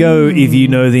 there you go. If you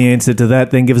know the answer to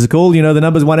that, then give us a call. You know the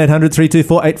number's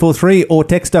 1-800-324-843 or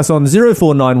text us on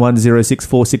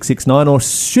 0491064669 or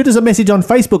shoot us a message on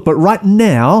Facebook. But right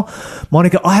now,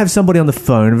 Monica, I have somebody on the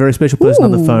phone, a very special person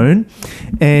on the phone,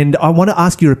 and I want to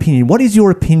ask your opinion. What is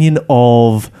your opinion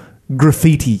of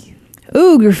graffiti?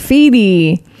 Ooh,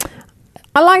 graffiti.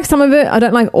 I like some of it. I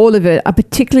don't like all of it. I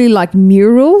particularly like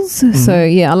murals. Mm-hmm. So,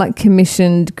 yeah, I like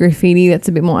commissioned graffiti. That's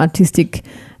a bit more artistic.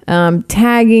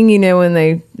 Tagging, you know, when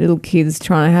they little kids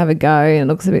trying to have a go and it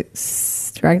looks a bit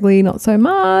straggly, not so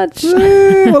much.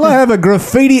 Well, I have a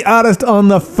graffiti artist on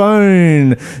the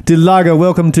phone. Dilaga,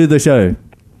 welcome to the show.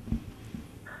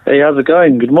 Hey, how's it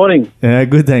going? Good morning.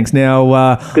 Good, thanks.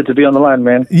 Now, good to be on the line,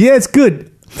 man. Yeah, it's good.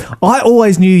 I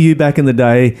always knew you back in the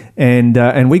day, and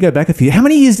we go back a few. How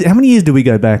many years do we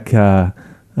go back? When?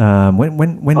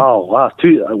 Oh wow,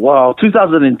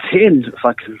 2010. If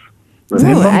I could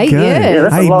remember. 8 years. Yeah,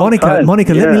 hey, Monica,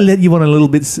 let me let you on a little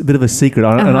bit of a secret.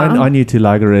 And I knew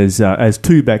Tulaga as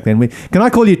 2 back then. Can I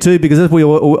call you 2 because that's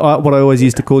what I always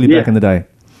used to call you back in the day.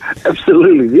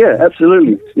 Absolutely, yeah,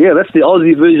 absolutely. Yeah, that's the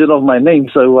Aussie version of my name,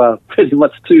 so pretty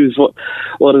much 2 is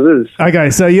what it is. Okay,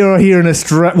 so you're here in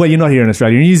Australia. Well, you're not here in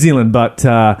Australia, you're in New Zealand, but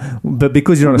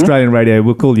because you're on Australian radio,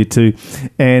 we'll call you 2.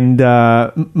 And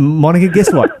Monica,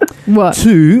 guess what? What?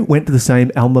 2 went to the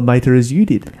same alma mater as you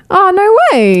did. Oh, no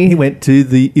way. He went to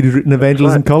the Inuit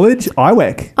Evangelism College,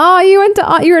 IWAC. Oh, you're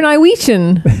an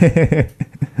Iwetian.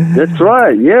 That's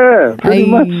right, yeah, pretty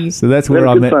much. So that's where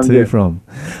I met 2 from.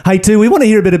 Hey, 2, we want to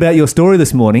hear a bit about your story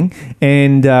this morning,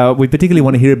 and we particularly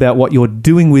want to hear about what you're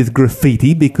doing with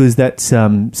graffiti because that's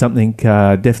something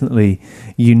definitely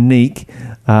unique.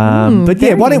 But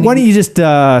yeah, why don't you just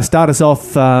start us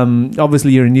off?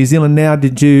 Obviously, you're in New Zealand now.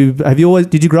 Did you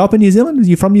grow up in New Zealand? Are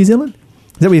you from New Zealand?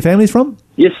 Is that where your family's from?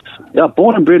 Yes, yeah,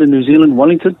 born and bred in New Zealand,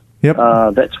 Wellington. Yep.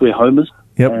 That's where home is.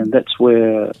 Yep. And that's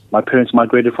where my parents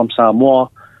migrated from Samoa.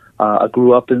 I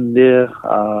grew up in there.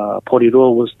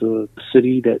 Porirua was the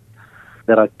city that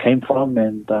I came from,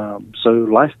 and so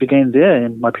life began there.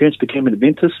 And my parents became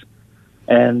Adventists,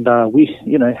 and we,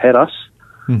 had us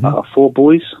 4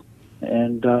 boys,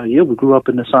 and we grew up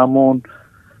in the Samoan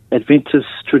Adventist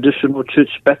traditional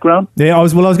church background. Yeah, I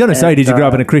was going to say, did you grow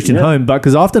up in a Christian home? But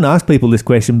because I often ask people this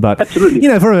question, but absolutely,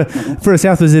 for a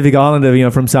South Pacific Islander,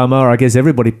 from Samoa, I guess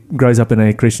everybody grows up in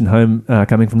a Christian home,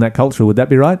 coming from that culture. Would that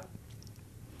be right?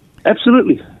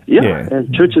 Absolutely, yeah.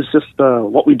 And church is just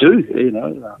what we do.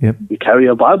 Yep. We carry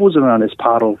our Bibles around as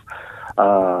part of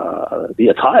the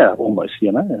attire, almost.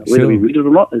 Whether we read it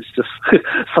or not, it's just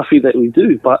something that we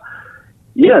do. But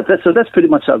yeah, that's pretty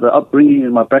much the upbringing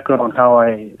and my background on how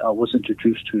I was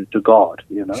introduced to God.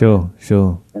 Sure.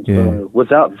 And so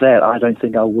without that, I don't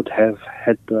think I would have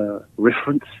had the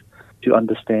reference to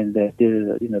understand that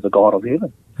the God of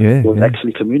heaven was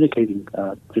actually communicating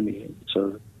to me.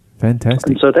 So. Fantastic.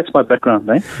 And so that's my background,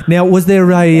 mate. Now, was there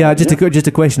just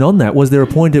a question on that? Was there a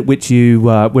point at which you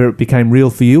where it became real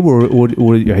for you,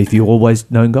 or have you always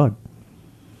known God?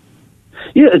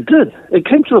 Yeah, it did. It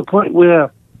came to a point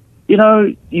where,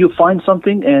 you find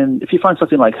something, and if you find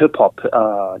something like hip hop,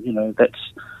 that's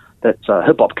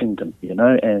hip hop kingdom,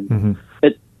 and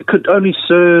it could only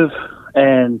serve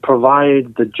and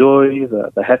provide the joy,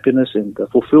 the happiness, and the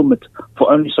fulfillment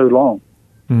for only so long.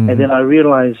 And then I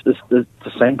realized the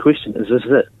same question: is this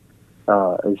it?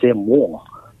 Is there more?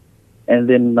 And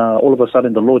then all of a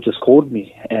sudden, the Lord just called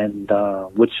me, and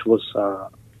which was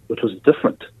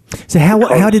different. So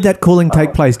how did that calling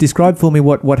take place? Describe for me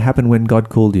what happened when God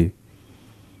called you.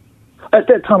 At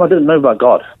that time, I didn't know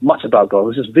much about God. It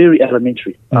was just very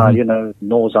elementary.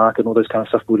 Noah's Ark and all those kind of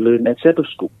stuff we learned at Sabbath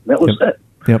school. That was it.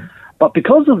 Yep. But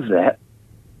because of that,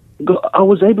 I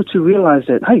was able to realize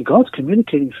that, hey, God's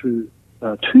communicating through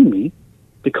to me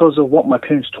because of what my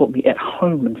parents taught me at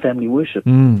home in family worship.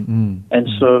 And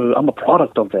so I'm a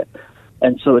product of that.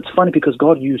 And so it's funny because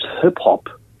God used hip-hop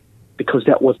because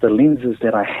that was the lenses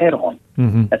that I had on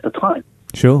at the time.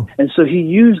 Sure. And so he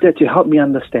used that to help me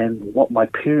understand what my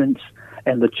parents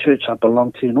and the church I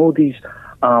belonged to and all these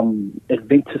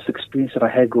Adventist experience that I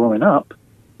had growing up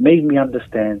made me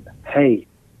understand, hey,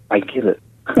 I get it.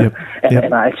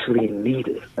 And I actually need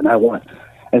it and I want it.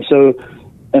 And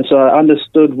so I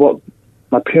understood what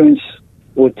my parents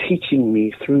were teaching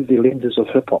me through the lenses of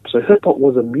hip-hop. So hip-hop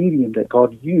was a medium that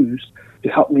God used to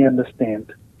help me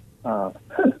understand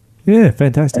him. Yeah,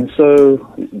 fantastic. And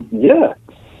so, yeah,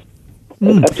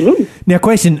 absolutely. Now,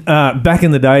 question, back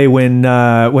in the day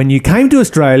when you came to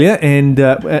Australia and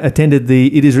attended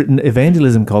the It Is Written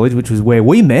Evangelism College, which was where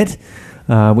we met,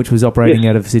 which was operating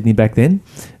out of Sydney back then,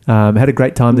 had a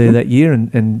great time there that year,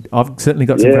 and I've certainly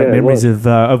got some great memories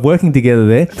of working together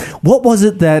there. What was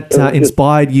it that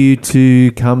inspired you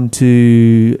to come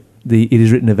to the It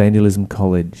Is Written Evangelism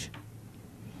College?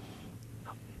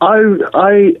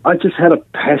 I just had a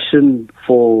passion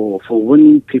for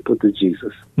winning people to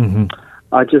Jesus.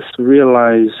 I just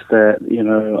realized that,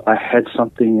 I had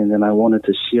something and then I wanted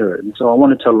to share it. And so I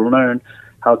wanted to learn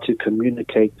how to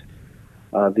communicate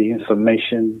the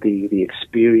information, the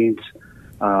experience,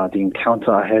 the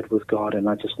encounter I had with God, and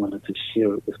I just wanted to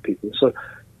share it with people. So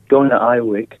going to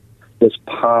IWEC was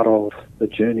part of the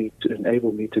journey to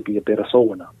enable me to be a better soul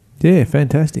winner. Yeah,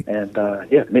 fantastic. And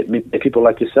met people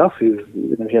like yourself who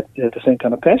had the same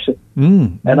kind of passion.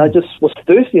 And I just was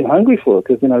thirsty and hungry for it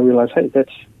because then I realized, hey, that's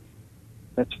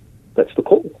the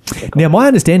call. Now, my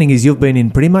understanding is you've been in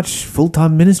pretty much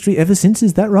full-time ministry ever since.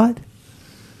 Is that right?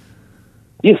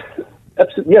 Yes,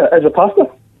 absolutely. Yeah, as a pastor.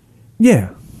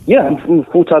 Yeah. Yeah, I'm in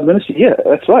full-time ministry. Yeah,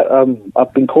 that's right.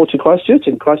 I've been called to Christchurch,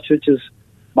 and Christchurch is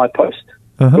my post,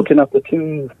 looking after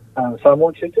two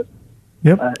Samoan churches.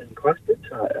 In Christchurch,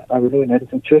 I renew in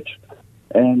Edison Church,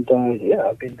 and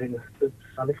I've been doing this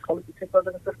Sunday College since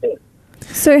 2015.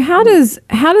 So how does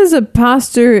a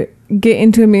pastor get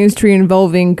into a ministry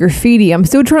involving graffiti? I'm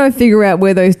still trying to figure out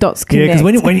where those dots connect. Yeah,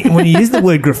 because when you use the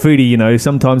word graffiti,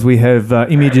 sometimes we have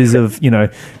images of train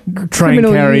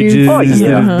Criminal carriages youth.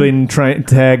 that have been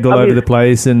tagged all over the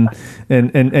place, and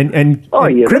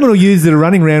criminal youths that are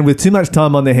running around with too much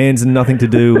time on their hands and nothing to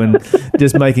do, and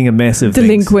just making a mess of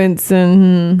delinquents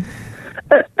things.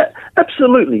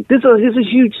 Absolutely, there's a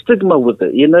huge stigma with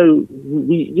it.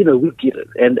 We get it,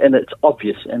 and it's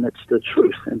obvious, and it's the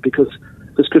truth. And because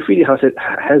graffiti has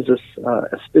this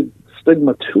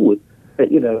stigma to it, that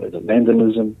it's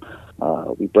vandalism.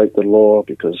 We break the law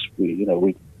because we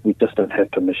just don't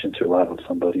have permission to write on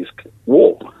somebody's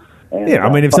wall. And,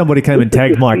 if somebody came and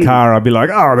tagged my car, I'd be like,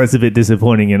 oh, that's a bit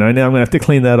disappointing. Now I'm going to have to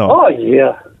clean that off. Oh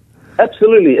yeah,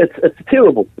 absolutely, it's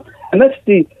terrible, and that's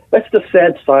the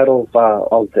sad side of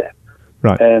that.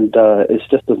 Right. And it's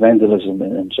just the vandalism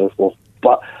and so forth.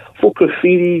 But for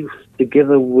graffiti,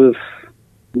 together with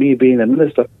me being a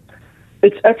minister,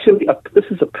 it's actually this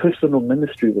is a personal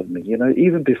ministry with me.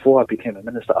 Even before I became a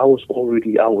minister, I was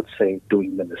already, I would say,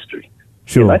 doing ministry.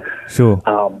 Sure.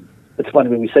 It's funny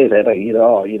when we say that,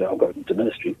 I'm going into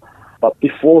ministry. But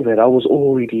before that, I was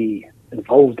already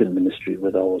involved in ministry,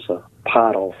 whether I was a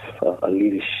part of a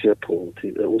leadership or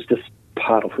it was just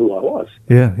part of who I was.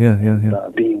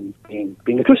 Being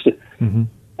a Christian.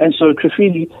 And so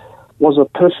graffiti was a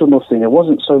personal thing. It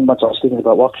wasn't so much I was thinking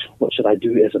about what should I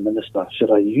do as a minister?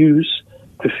 Should I use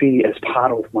graffiti as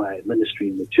part of my ministry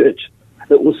in the church?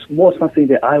 It was more something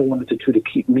that I wanted to do to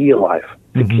keep me alive,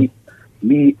 to keep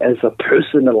me as a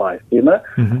person alive,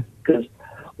 Because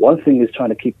one thing is trying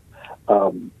to keep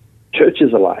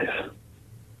churches alive,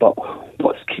 but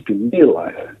what's keeping me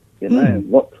alive, and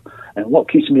what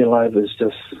keeps me alive is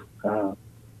just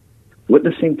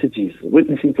witnessing for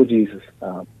Jesus,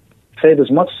 save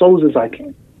as much souls as I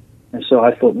can. And so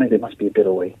I thought, there must be a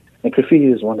better way. And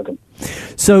graffiti is one of them.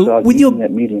 So with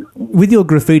your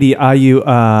graffiti, are you?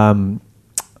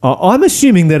 I'm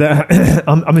assuming that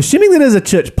I'm assuming that as a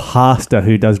church pastor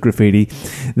who does graffiti,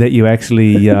 that you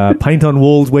actually paint on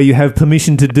walls where you have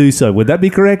permission to do so. Would that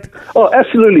be correct? Oh,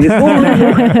 absolutely. It's all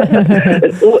legal.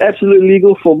 It's all absolutely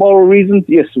legal for moral reasons.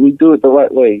 Yes, we do it the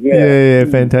right way. Yeah,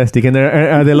 fantastic. And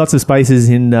are there lots of spaces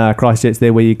in Christchurch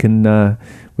there where you can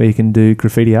do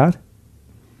graffiti art?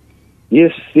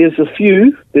 Yes, there's a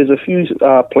few. There's a few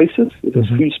places.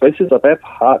 There's a few spaces. I have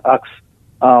Heart Arts.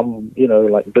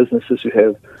 Like businesses who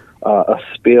have a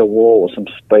spare wall or some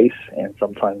space, and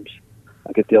sometimes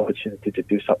I get the opportunity to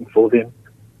do something for them.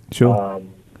 Sure.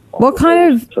 What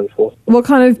kind of so forth. What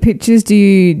kind of pictures do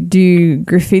you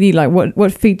graffiti? Like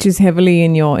what features heavily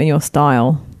in your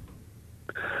style?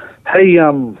 Hey,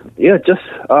 just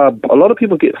a lot of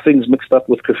people get things mixed up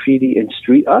with graffiti and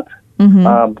street art.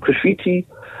 Graffiti,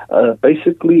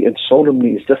 basically and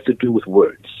solemnly, is just to do with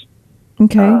words.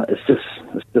 Okay. It's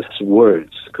just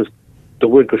words, because the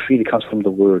word graffiti comes from the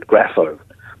word grapho,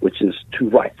 which is to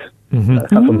write. It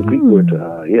comes from the Greek word,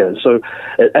 so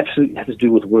it absolutely has to do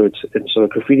with words. And so a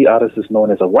graffiti artist is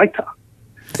known as a writer.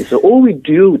 And so all we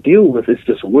deal with is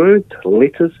just words,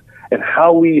 letters, and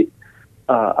how we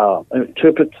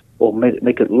interpret or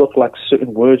make it look like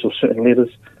certain words or certain letters.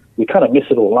 We kind of mess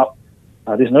it all up.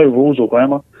 There's no rules or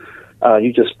grammar.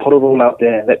 You just put it all out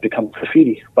there and that becomes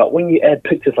graffiti. But when you add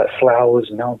pictures like flowers,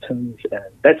 mountains, and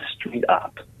that's street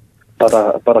art. But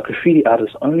a graffiti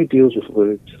artist only deals with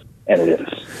words and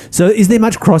letters. So is there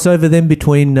much crossover then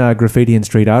between graffiti and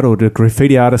street art, or do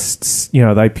graffiti artists,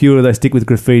 they stick with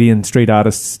graffiti and street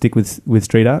artists stick with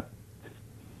street art?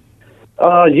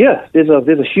 There's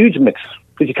a huge mix,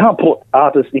 because you can't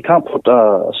put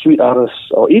street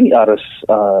artists or any artists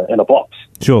in a box.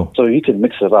 Sure. So you can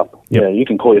mix it up. Yep. Yeah, you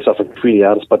can call yourself a graffiti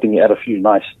artist, but then you add a few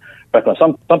nice backgrounds.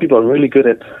 Some people are really good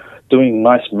at doing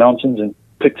nice mountains and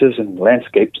pictures and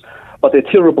landscapes, but they're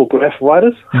terrible graph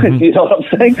writers. You know what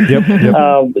I'm saying? Yep.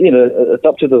 It's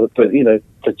up to the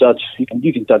judge.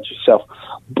 You can judge yourself.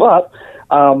 But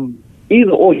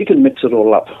either or, you can mix it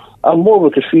all up. I'm more of a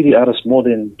graffiti artist more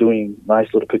than doing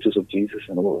nice little pictures of Jesus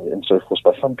and so forth.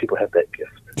 But some people have that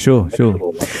gift. Sure.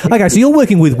 Okay, so you're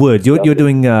working with words. You're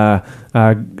doing a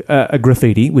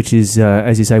graffiti, which is,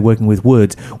 as you say, working with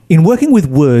words. In working with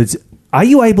words, are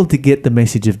you able to get the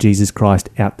message of Jesus Christ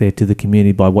out there to the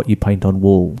community by what you paint on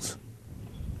walls?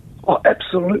 Oh,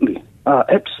 absolutely.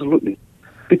 Absolutely.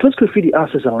 Because graffiti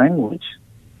art is a language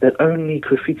that only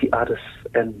graffiti artists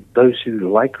and those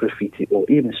who like graffiti, or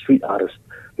even street artists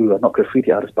who are not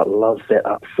graffiti artists but love that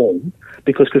art form,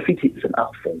 because graffiti is an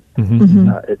art form.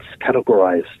 It's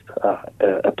categorized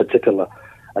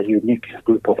a unique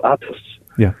group of artists.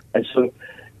 Yeah. And so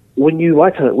when you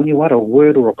write a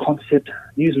word or a concept,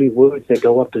 usually words that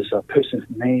go up as a person's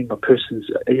name, a person's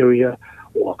area,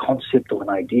 or a concept or an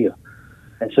idea.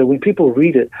 And so when people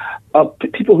read it,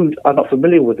 people who are not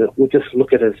familiar with it will just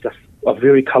look at it as just a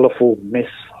very colorful mess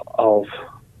of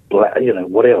black,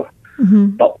 whatever.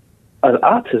 But an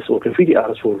artist or graffiti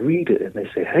artist will read it and they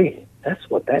say, hey, that's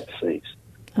what that says.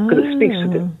 Because it speaks to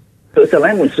them. So it's a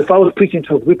language. So if I was preaching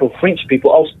to a group of French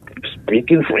people, I'll speak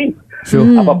in French. Sure.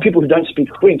 But people who don't speak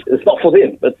French, it's not for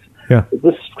them.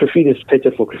 This graffiti is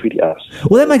catered for graffiti artists.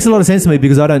 Well, that makes a lot of sense to me,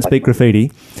 because I don't speak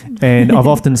graffiti, and I've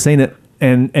often seen it.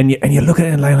 And you look at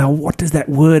it and like, what does that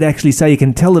word actually say? You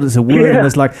can tell that it's a word, and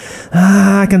it's like,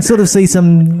 I can sort of see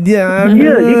some,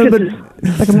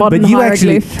 like a modern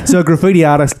hieroglyph. So a graffiti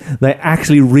artist, they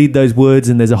actually read those words,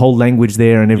 and there's a whole language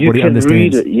there, and everybody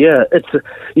understands. You can read it,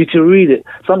 you can read it.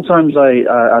 Sometimes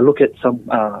I look at some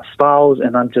styles,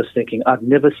 and I'm just thinking, I've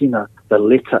never seen the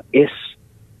letter S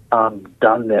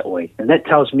done that way, and that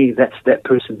tells me that's that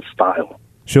person's style.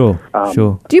 Sure.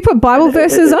 Do you put Bible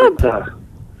verses up?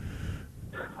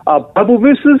 Bible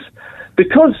verses,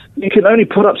 because you can only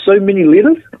put up so many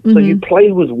letters, so you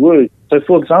play with words. So,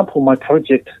 for example, my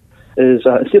project is,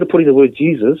 instead of putting the word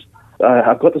Jesus,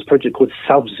 I've got this project called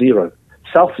Self-Zero.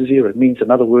 Self-Zero means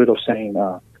another word of saying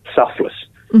selfless,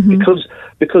 because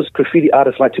graffiti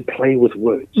artists like to play with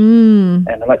words, and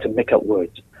they like to make up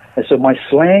words. And so my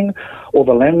slang, or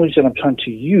the language that I'm trying to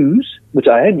use, which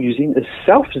I am using, is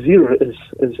self-zero is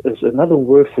another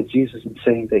word for Jesus in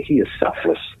saying that he is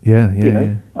selfless. Yeah.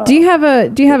 Do you have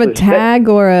a tag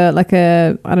or a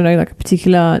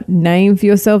particular name for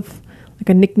yourself, like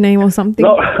a nickname or something?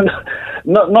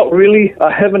 Not really.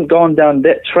 I haven't gone down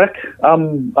that track.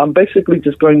 I'm basically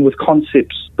just going with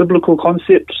concepts, biblical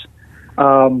concepts,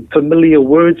 familiar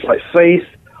words like faith,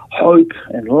 hope,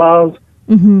 and love.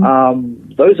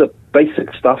 Those are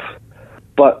basic stuff,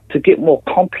 but to get more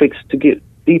complex, to get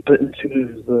deeper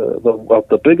into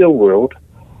the bigger world,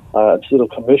 instead of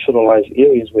commercialized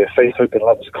areas where faith, hope, and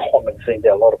love is a common thing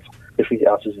that a lot of graffiti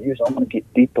artists use, I'm going to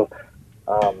get deeper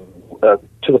to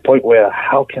the point where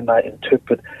how can I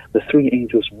interpret the three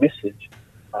angels' message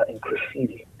in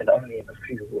graffiti and only in a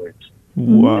few words.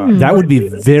 Wow. That would be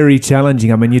very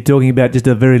challenging. I mean, you're talking about just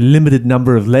a very limited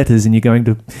number of letters, and you're going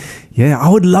to, I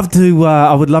would love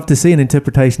to see an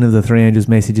interpretation of the three angels'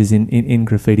 messages in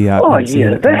graffiti art. Oh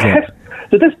yeah,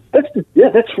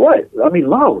 that's right. I mean,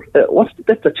 Lyle,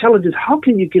 that's the challenge is how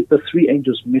can you get the three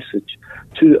angels' message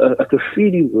to a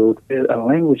graffiti world where a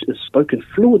language is spoken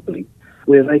fluently,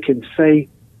 where they can say,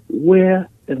 where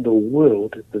in the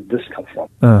world did this come from?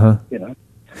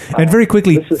 And very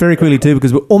quickly too,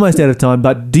 because we're almost out of time,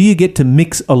 but do you get to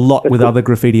mix a lot with other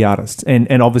graffiti artists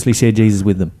and obviously share Jesus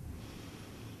with them?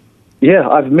 Yeah,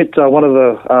 I've met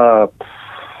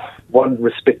one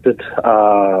respected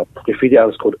graffiti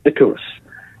artist called Icarus,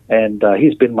 and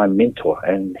he's been my mentor,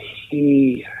 and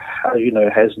he,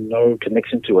 has no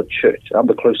connection to a church. I'm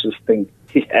the closest thing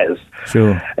he has.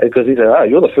 Sure. Because he said,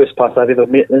 you're the first person I've ever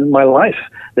met in my life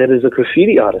that is a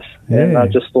graffiti artist. Yeah. And I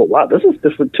just thought, wow, this is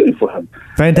different too for him.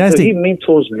 Fantastic. So he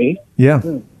mentors me. Yeah.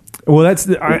 Well,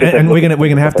 and we're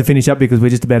gonna have to finish up because we're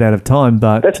just about out of time.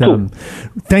 But that's cool.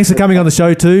 Thanks for coming on the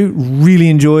show too. Really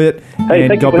enjoy it. Hey,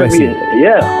 and God bless you.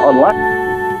 Yeah, online.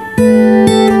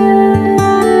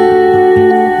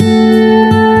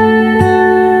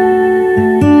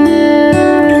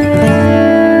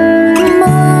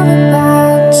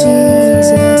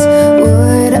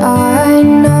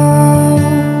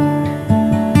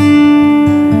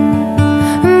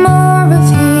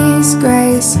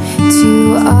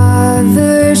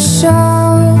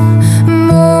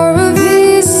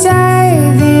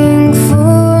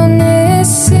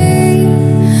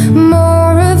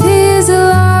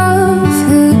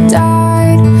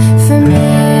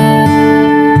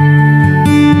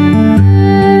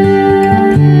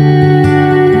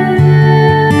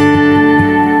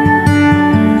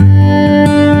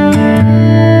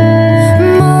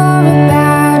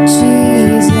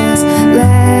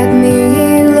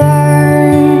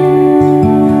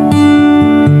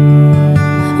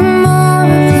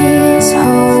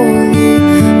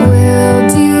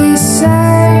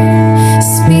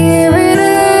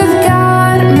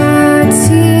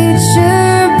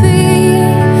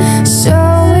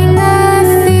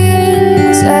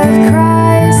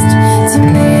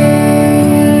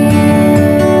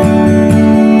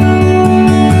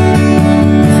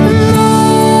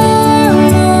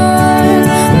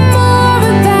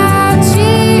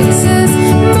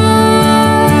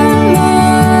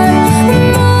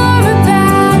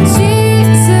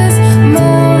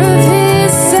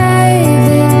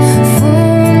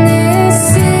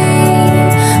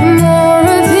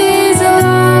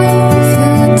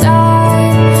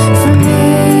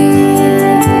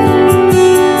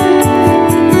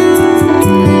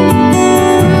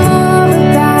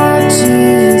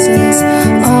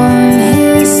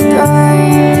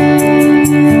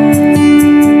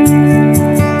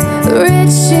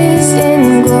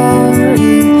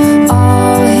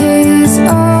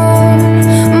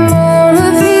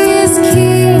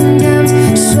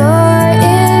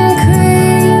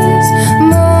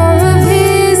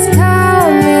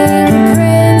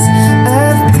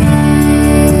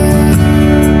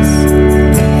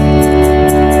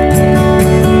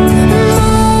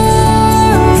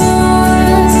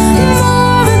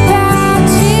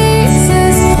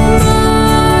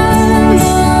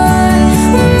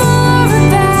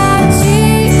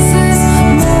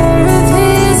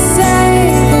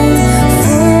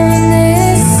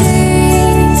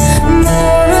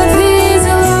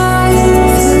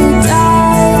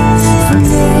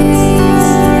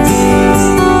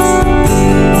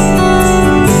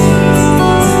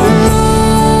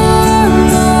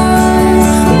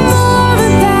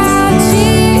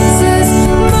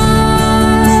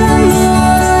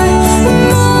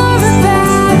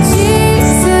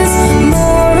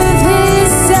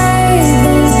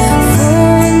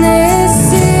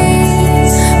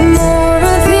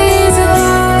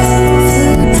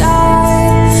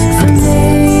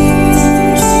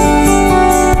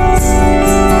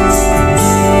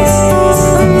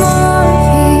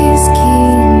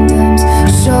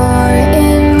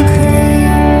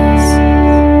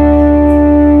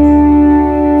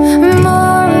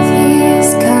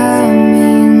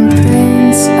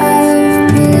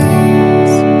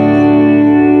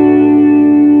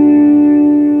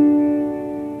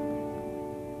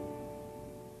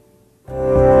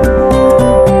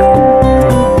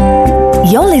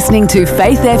 Listening to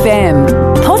Faith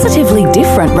FM, positively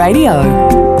different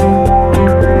radio.